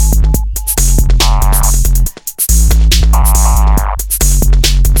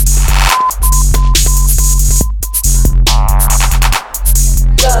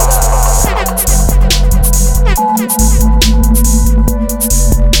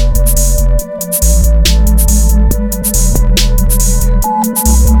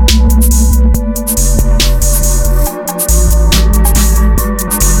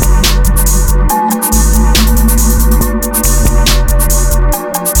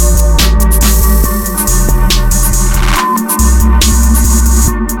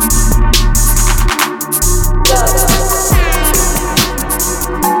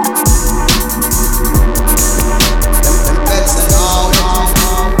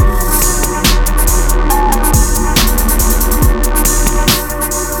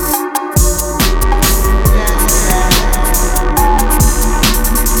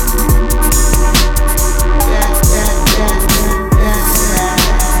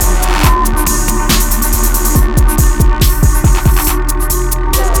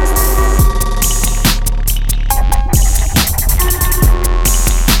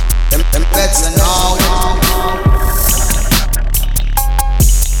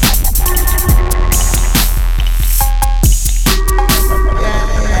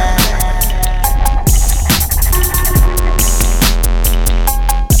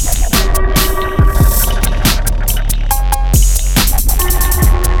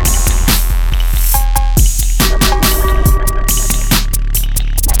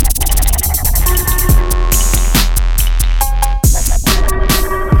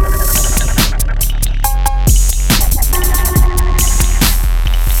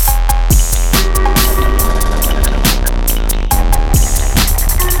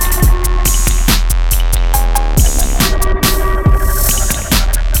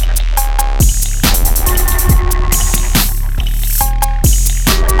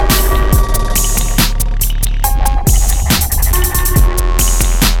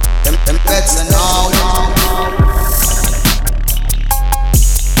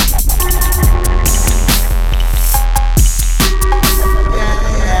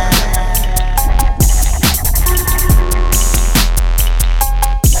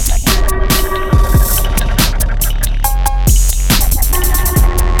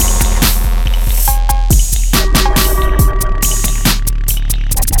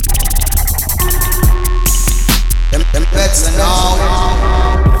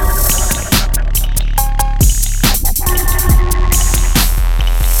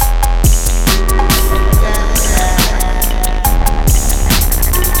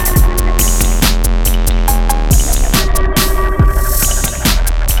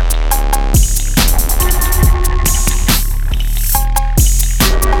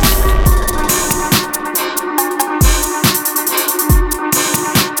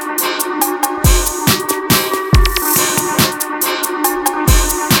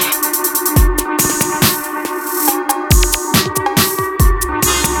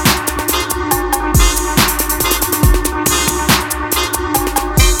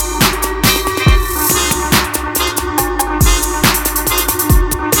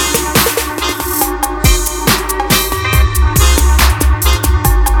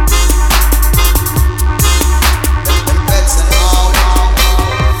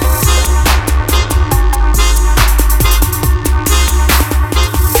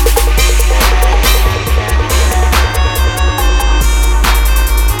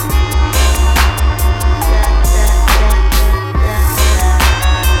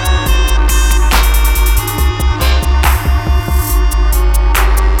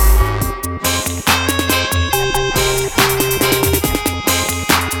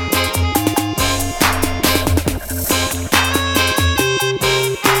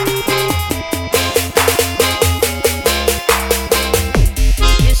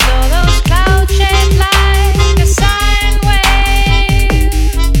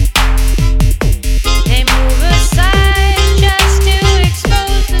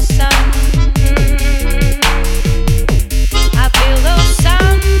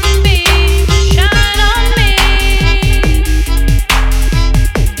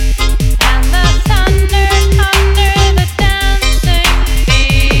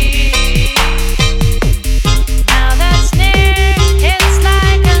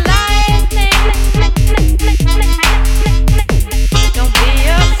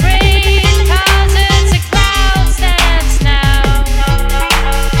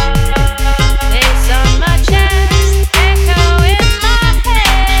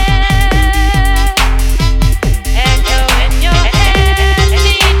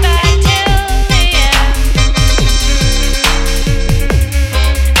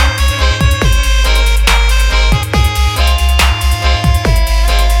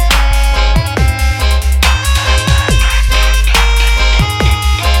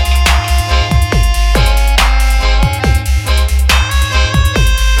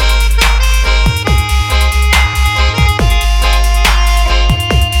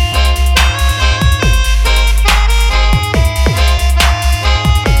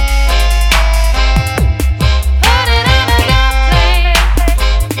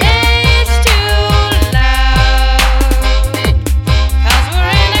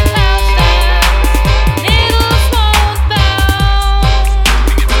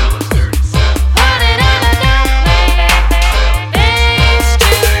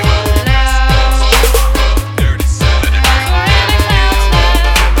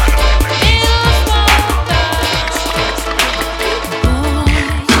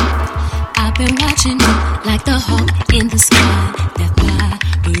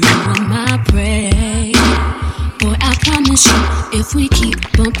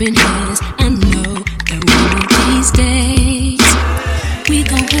 open hands. I know that one of these days we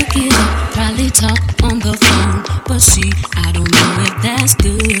gon' hook it up, probably talk on the phone. But see, I don't know if that's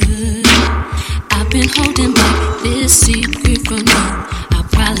good. I've been holding back this secret from you. I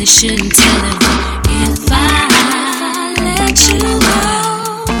probably shouldn't tell it. If I let you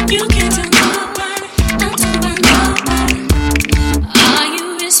know, you can't tell nobody. I'm talking nobody. Are you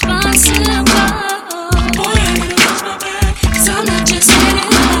responsible? Boy, I gotta watch my back, 'cause I'm not just saying it.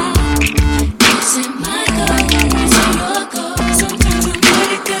 Is it my goal? Is it your goal? Sometimes I'm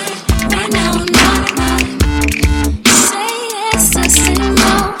pretty good. Right now I'm not. Say yes or say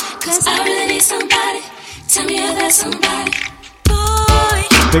no, 'cause I really need somebody. Tell me if there's somebody. Boy,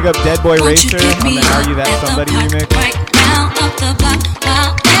 Big up Dead Boy Racer on the Are You That Somebody remix. right round up the block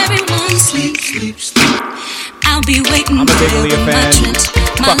while everyone sleeps. I'll be waiting. I'm a big Aaliyah fan.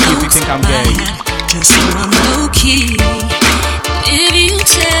 Fuck you if you think I'm gay. Just so I'm low key. If you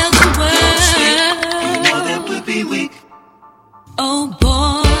tell the world, you know that would be weak. Oh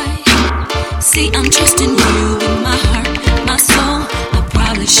boy, see I'm trusting you with my heart, my soul. I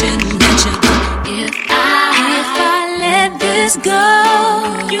probably shouldn't let you go. If I let this go,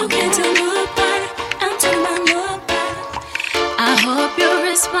 you can't tell nobody. I'm talking about nobody. I hope you're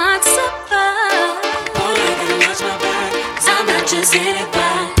responsible. Boy, you can watch my back, 'cause I'm not just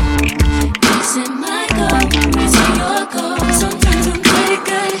anybody. Is it my goal? Is it your goal? Sometimes I'm pretty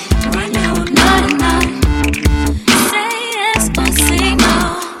good. Right now I'm not. Say yes or say no,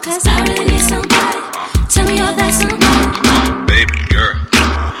 'cause I really need somebody. Tell me you're that somebody. Baby girl,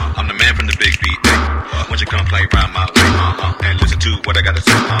 I'm the man from the big beat. Hey, won't you come play round my way? And listen to what I gotta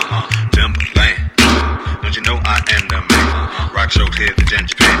say. Timberland, don't you know I am the man? Rock shows here in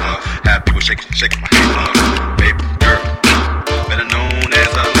Japan. Have people shaking my hand. Baby girl, better known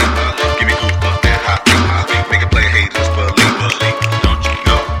as a leader. Give me goosebumps and hot beat. Make it play haters believe. Don't you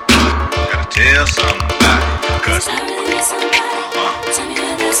know? Gotta tell somebody. 'Cause I really need somebody. Tell me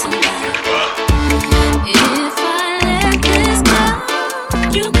that there's somebody. If I let this go,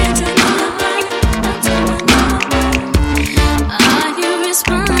 you can't tell nobody. I'm telling nobody. Are you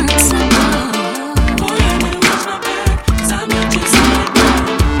responsible? Boy, I gotta watch my back, 'cause I'm not just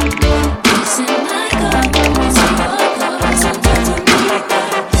anybody. Is it my goal? Is it your goal? Sometimes I'm really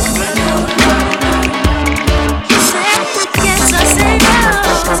good. Right now I'm not. Say yes or say no,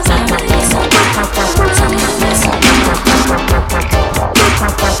 'cause I really need somebody. Tell me that there's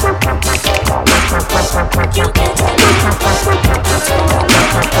somebody. You can't tell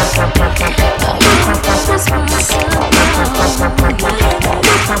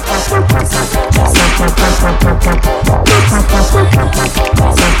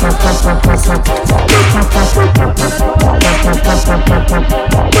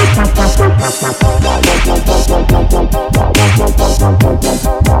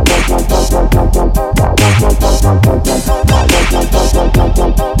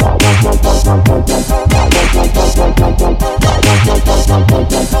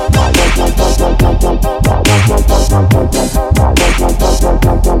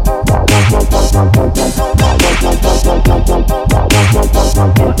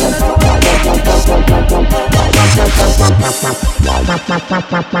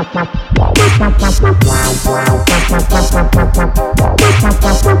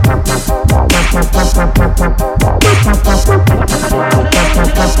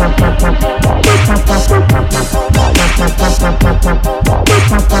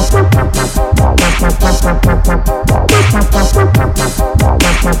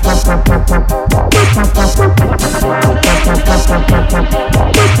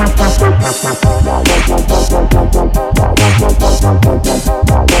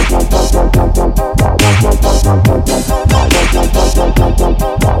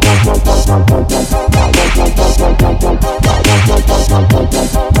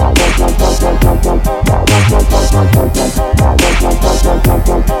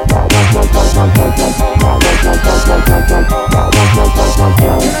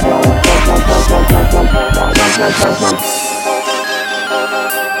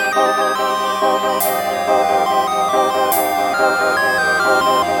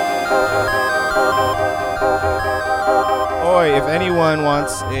If anyone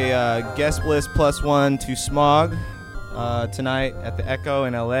wants a guest list +1 to Smog tonight at the Echo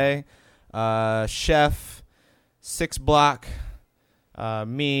in LA, Chef, 6 Block,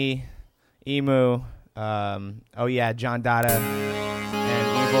 me, Emu, John Dada, and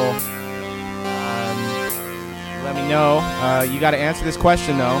Evil. Let me know. You got to answer this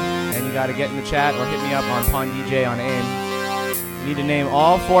question though, and you got to get in the chat or hit me up on Pond DJ on AIM. You need to name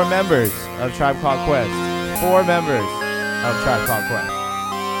all 4 members of Tribe Called Quest. 4 members of Tribe Called Quest.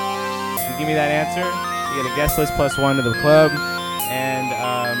 give me that answer, you get a guest list plus 1 to the club and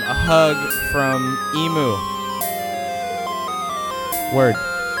a hug from Emu. Word.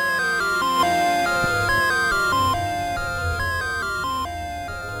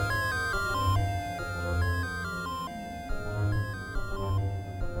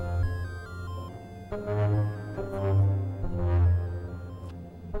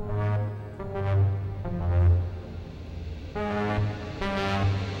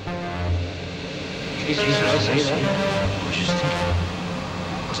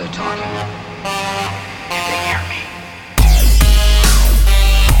 Was I talking? Can they hear me?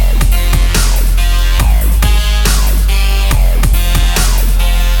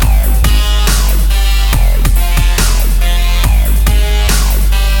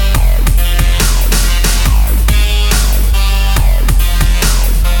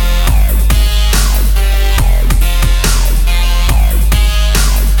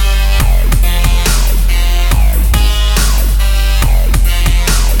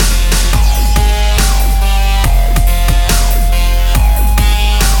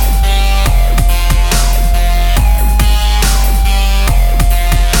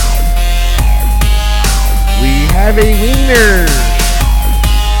 Have a wiener.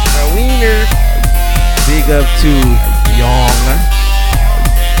 A wiener. Big up to Young.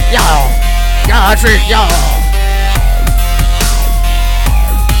 Y'all, trick, y'all.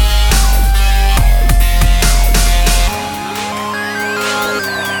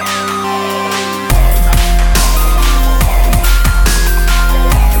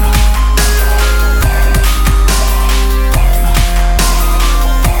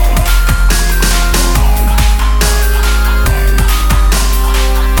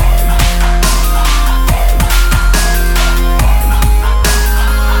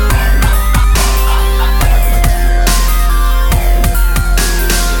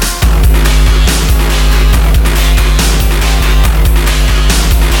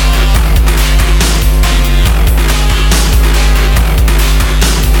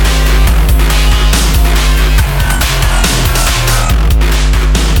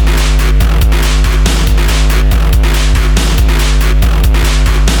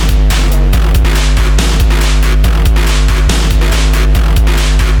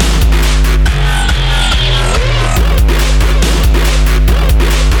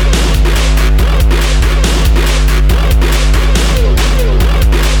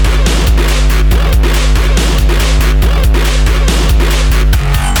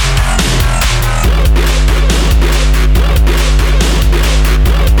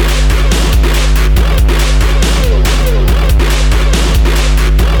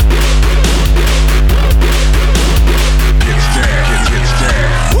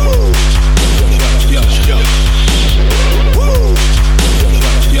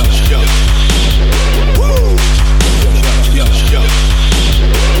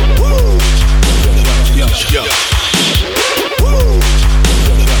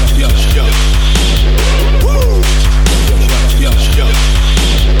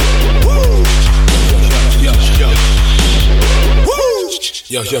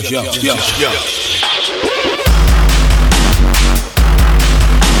 Yo.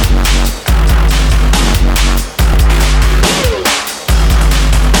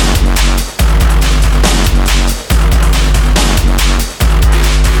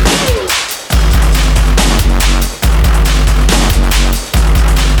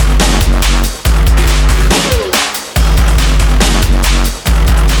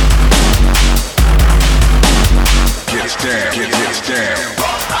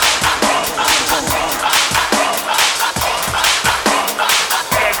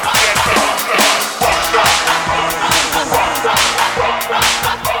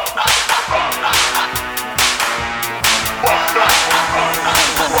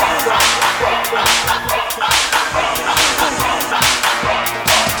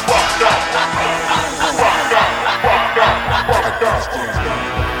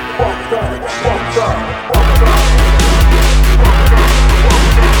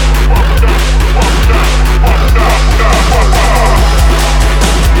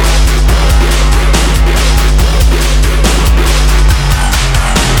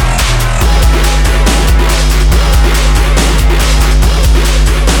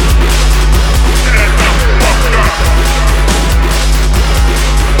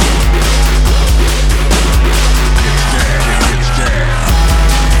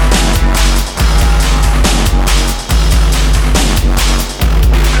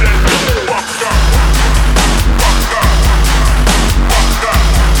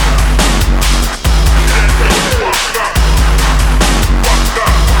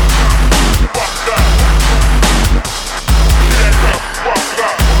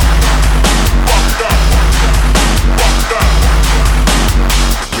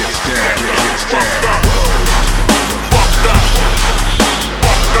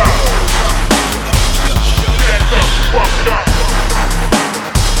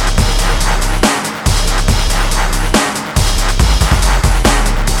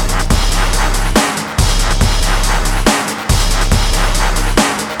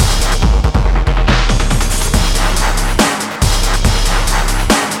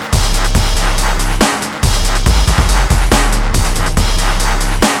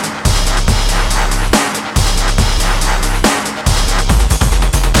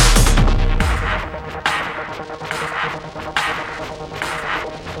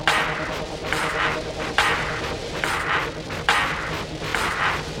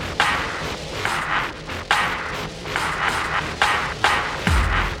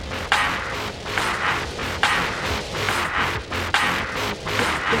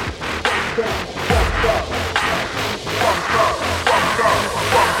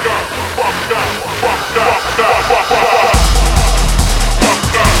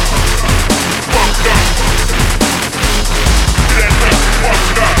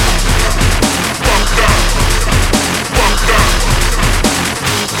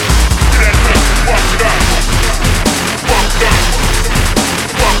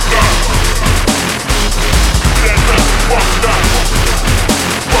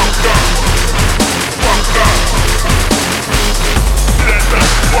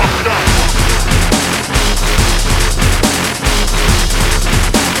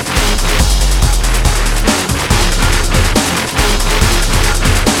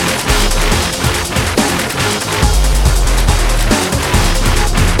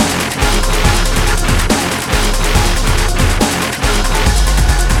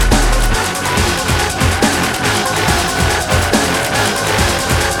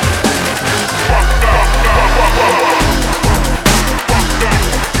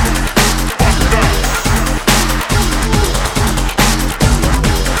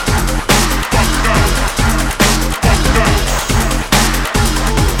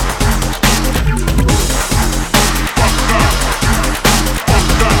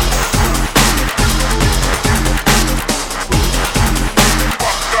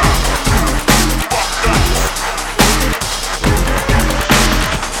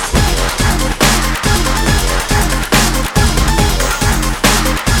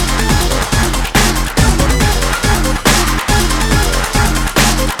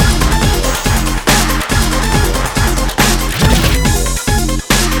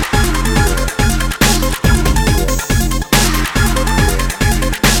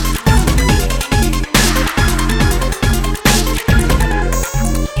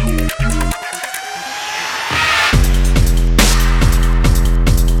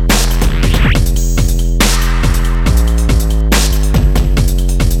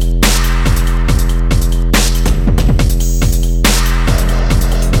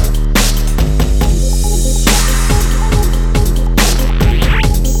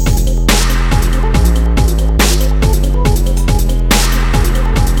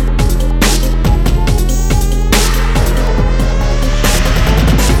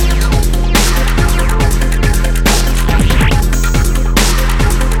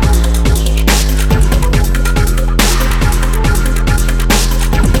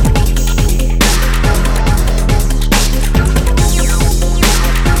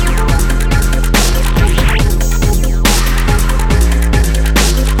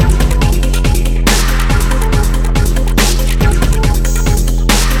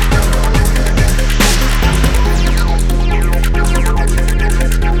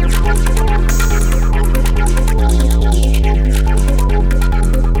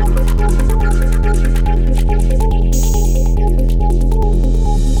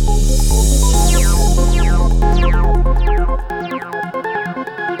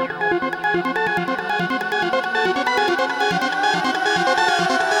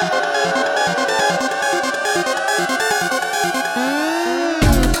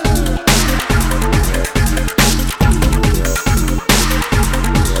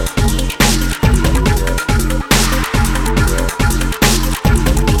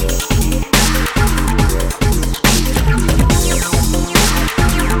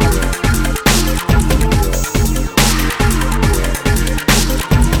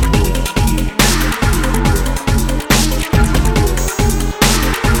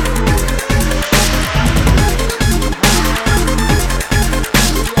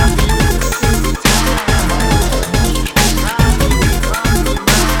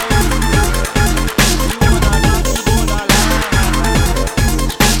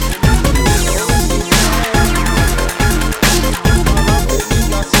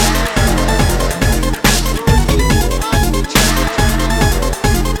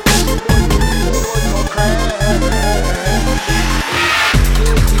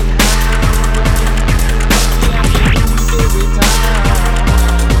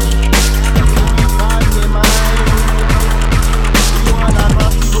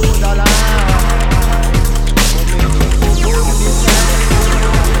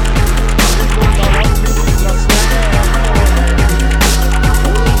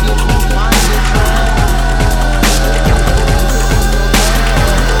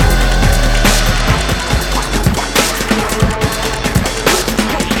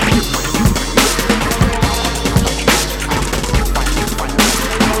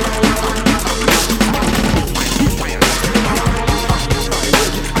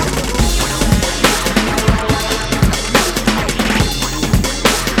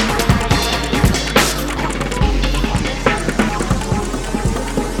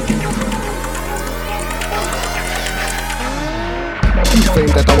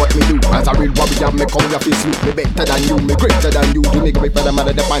 fame, that's what me do. As a real warrior, me come your fist you. Me better than you, me greater than you. You make me better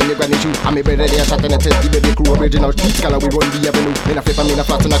than the pan, you granny shoe. And me better than shot in a test, the baby crew original street color, we run the avenue. In a flip, I'm in a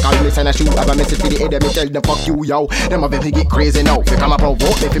flat, and I call me sign a shoe. Have a message for the head, me tell them fuck you, yo. Them of them get crazy now. If come a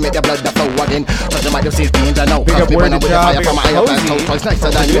provoke, if you make the blood that flow again. So they might just say danger now. Big up me Word when to I'm with the Job, fire big from up my eye up and Cozy. toe. It's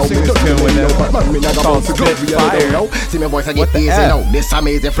nicer than you. You're listening to Me it but man, me not called about to Spit go. Fire. See me voice, I What get the easy F? now. This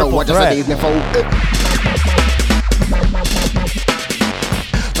amazing flow, Triple what just a threat. Disney flow.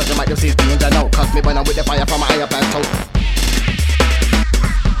 So they might just say danger now. Cause me when I'm with the fire from my eye up and toe.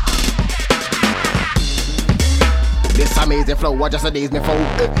 This amazing flow, what just a Disney flow.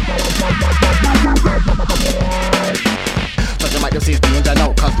 So they might just say danger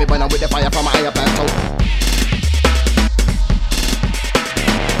now. Cause me when I'm with the fire from my eye up and toe.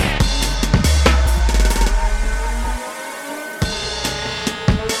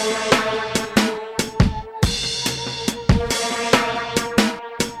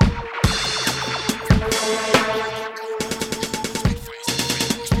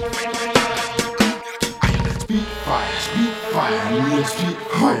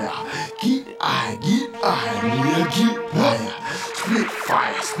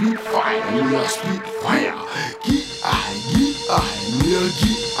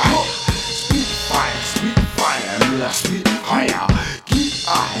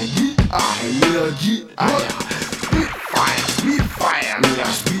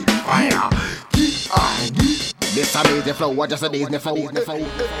 This amazing flow, what just a Disney flow.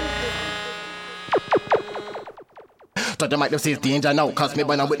 So they might just say it's danger now. Cause me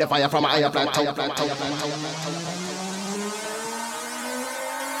when I'm with the fire from my eye plateau.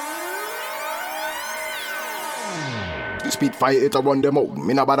 Spitfire, it a run them out.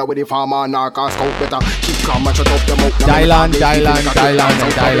 Me nah bother with the farmer, nah cause scout better. Keep calm and shut up them out. Dylan.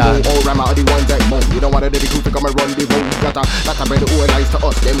 All Rama are the ones that move. You don't want the crew to come and run the road. That's a brand who lies to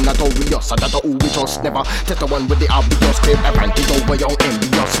us. Them not how we us. That's who we trust. Never test the one with the obvious. Crib advantage over your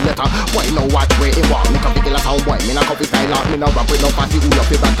envious letter. Why no watch where it walk? Me can pick it like sound boy. Me nah copy style out. Me nah rap with no party. Who up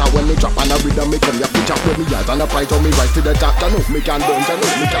the batter when me drop on a rhythm. Me come ya pitch up with me eyes and a price on me rise to the top. I know me can dance. I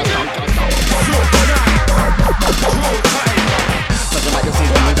know me can dance. So you might just see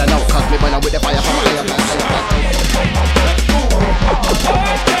me that now. Cause me when I'm with the fire from my eye.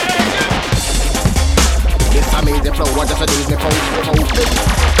 This amazing flow, what just a Disney flow.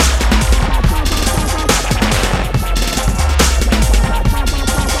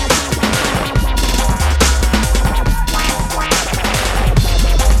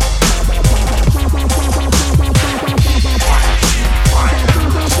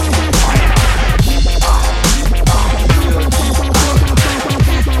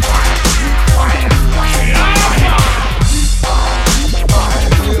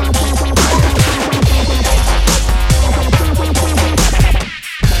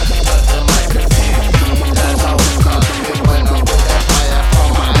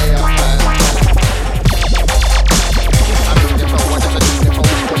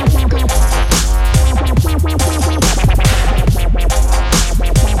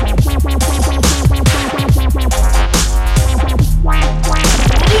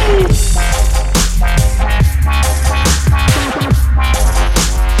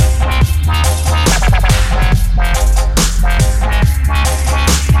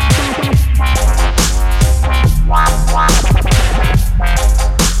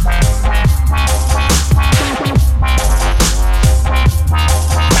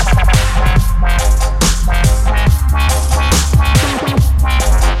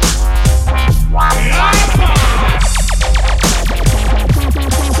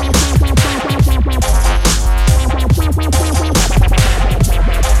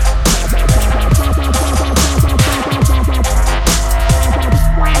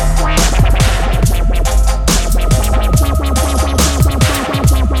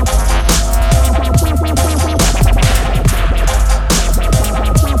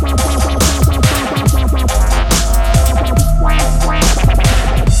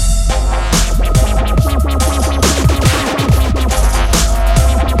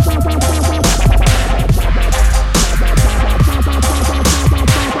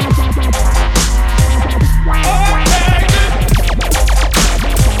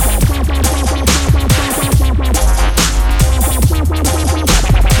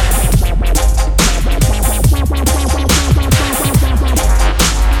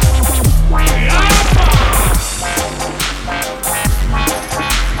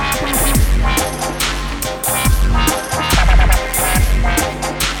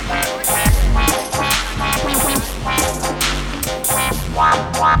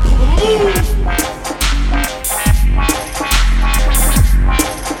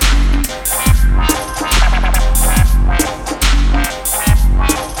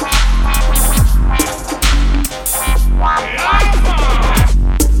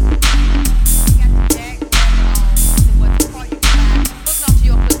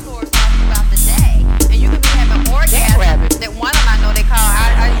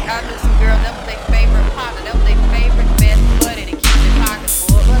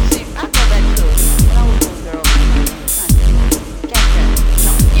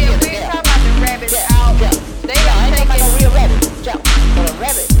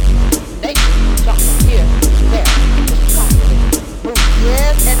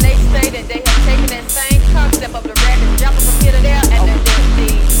 And they say that they have taken that same concept of the rabbit jumping from here to there, and the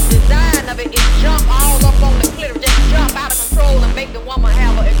design of it is jump all up on the clitoris, just jump out of control and make the woman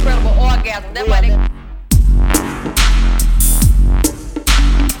have an incredible orgasm. That's why they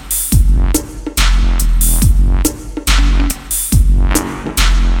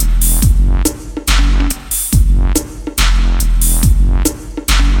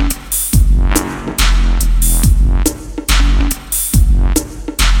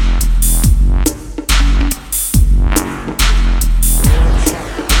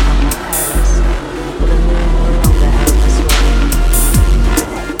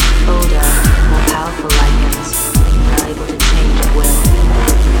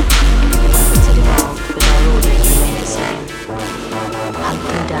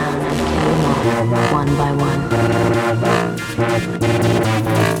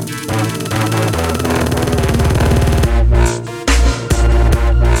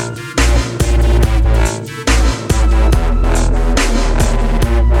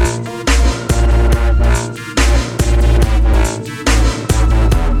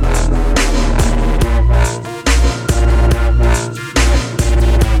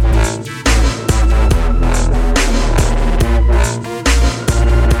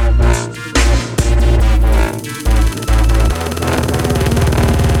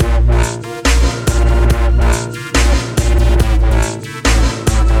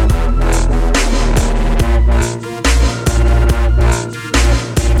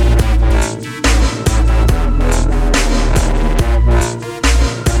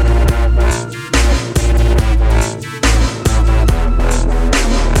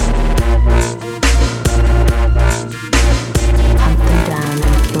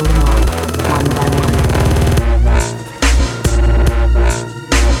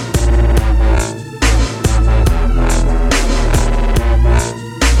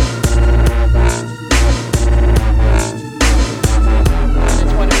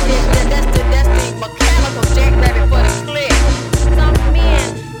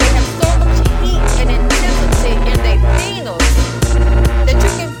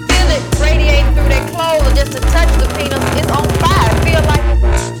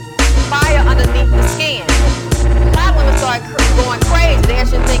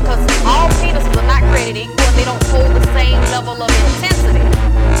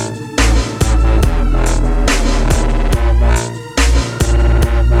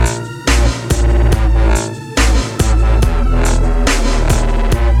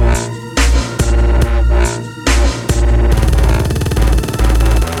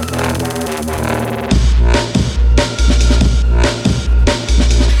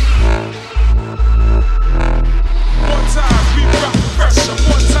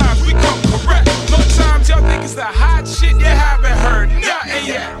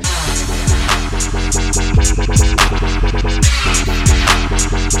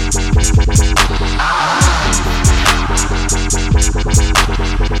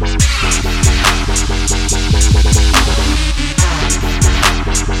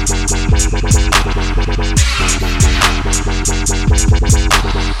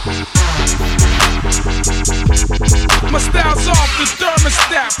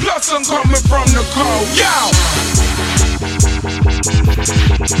I'm coming from the cold, yo.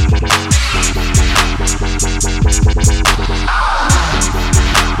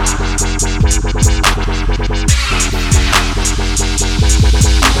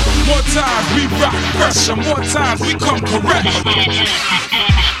 More times we rock pressure, more times we come correct.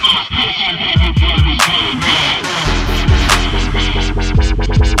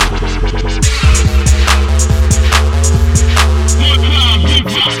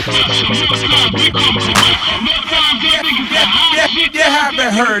 You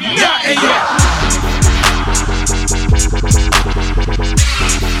haven't heard nothing yet.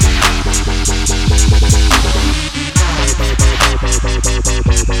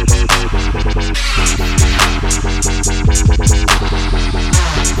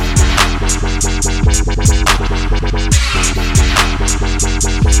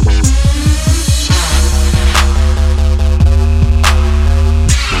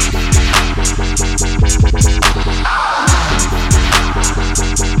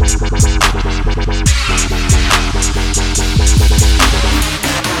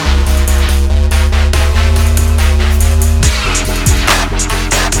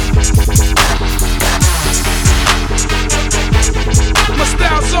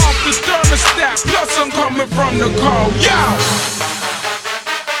 Plus I'm coming from the cold, yo!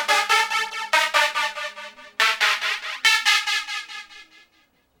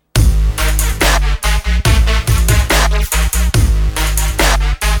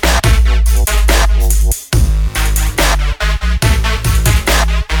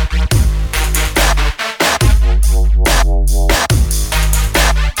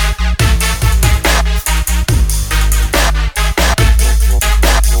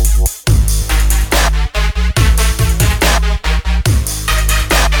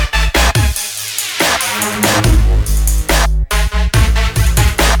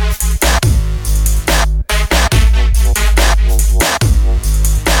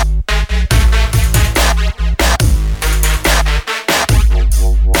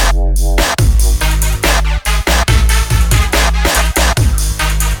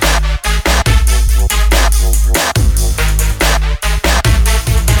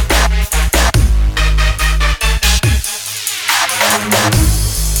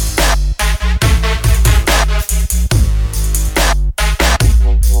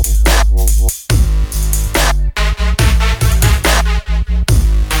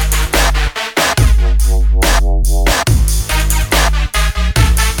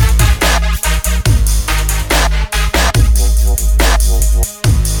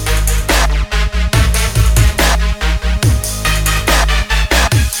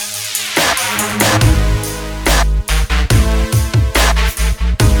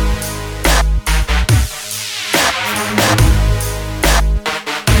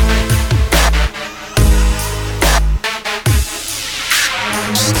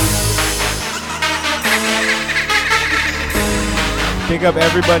 Big up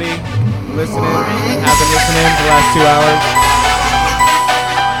everybody listening and have been listening for the last 2 hours.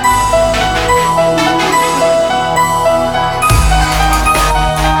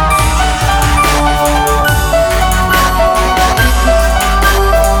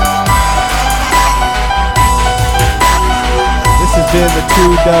 This has been the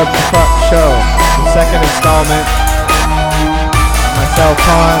 2Dub Fuck Show, the second installment. Myself,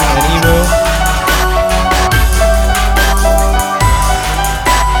 Han, and Emu.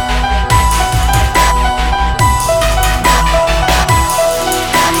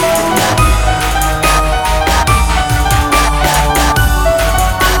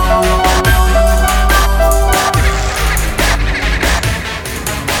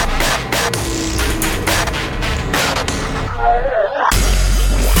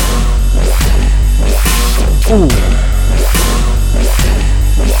 Ooh.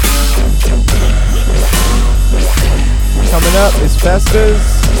 Coming up is Festas.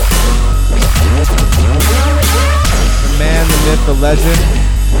 The man, the myth, the legend.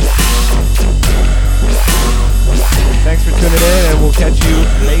 Thanks for tuning in, and we'll catch you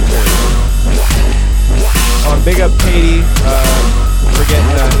later. Big up Katie for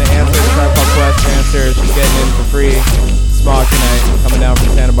getting the answer to Tribe Called Quest answer. She's getting in for free. Smog tonight, coming down from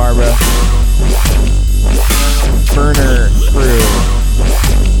Santa Barbara. Burner crew.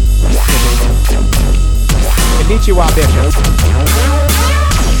 Konnichiwa, bitches.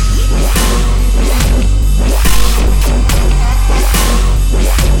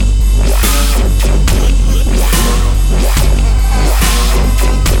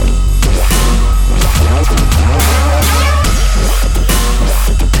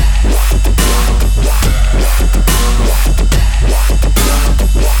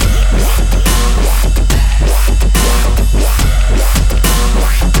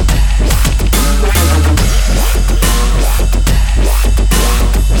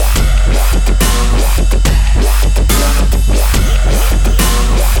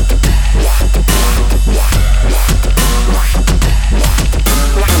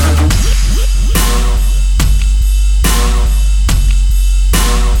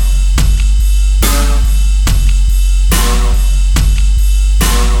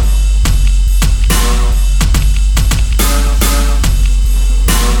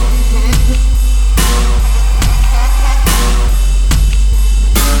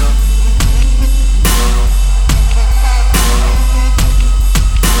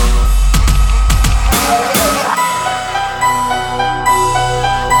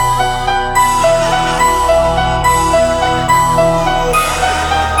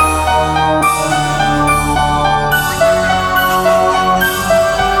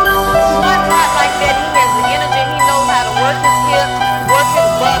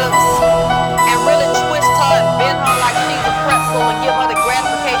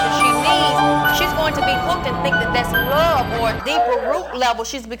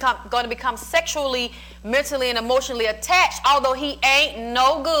 Going to become sexually, mentally, and emotionally attached, although he ain't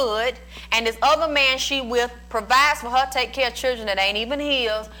no good, and this other man she with provides for her, take care of children that ain't even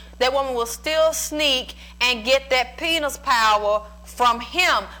his, that woman will still sneak and get that penis power from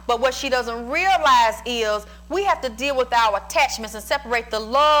him. But what she doesn't realize is we have to deal with our attachments and separate the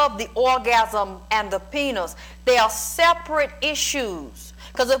love, the orgasm, and the penis. They are separate issues.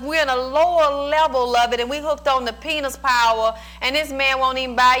 Because if we're in a lower level of it and we hooked on the penis power and this man won't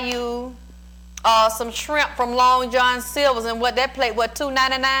even buy you some shrimp from Long John Silver's and what that plate, what,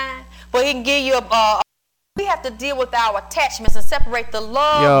 $2.99? But he can give you we have to deal with our attachments and separate the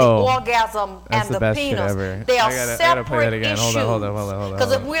love, the orgasm, and the penis. They are separate issues. Hold on.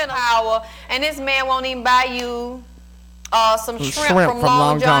 Because if we're in an hour and this man won't even buy you some shrimp from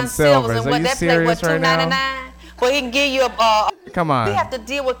Long John Silver's and what that plate, what, $2.99? But he can give you Come on. We have to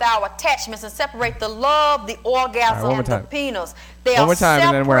deal with our attachments and separate the love, the orgasm, and the penis. They are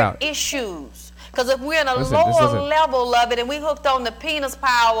separate issues. Because if we're in a lower level of it and we hooked on the penis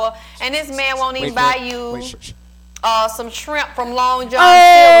power and this man won't even buy you some shrimp from Long John Silver's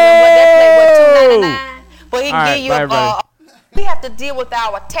and what that plate, what, $2.99? But he can give you we have to deal with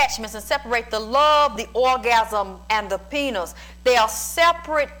our attachments and separate the love, the orgasm, and the penis. They are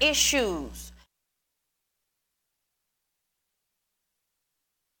separate issues.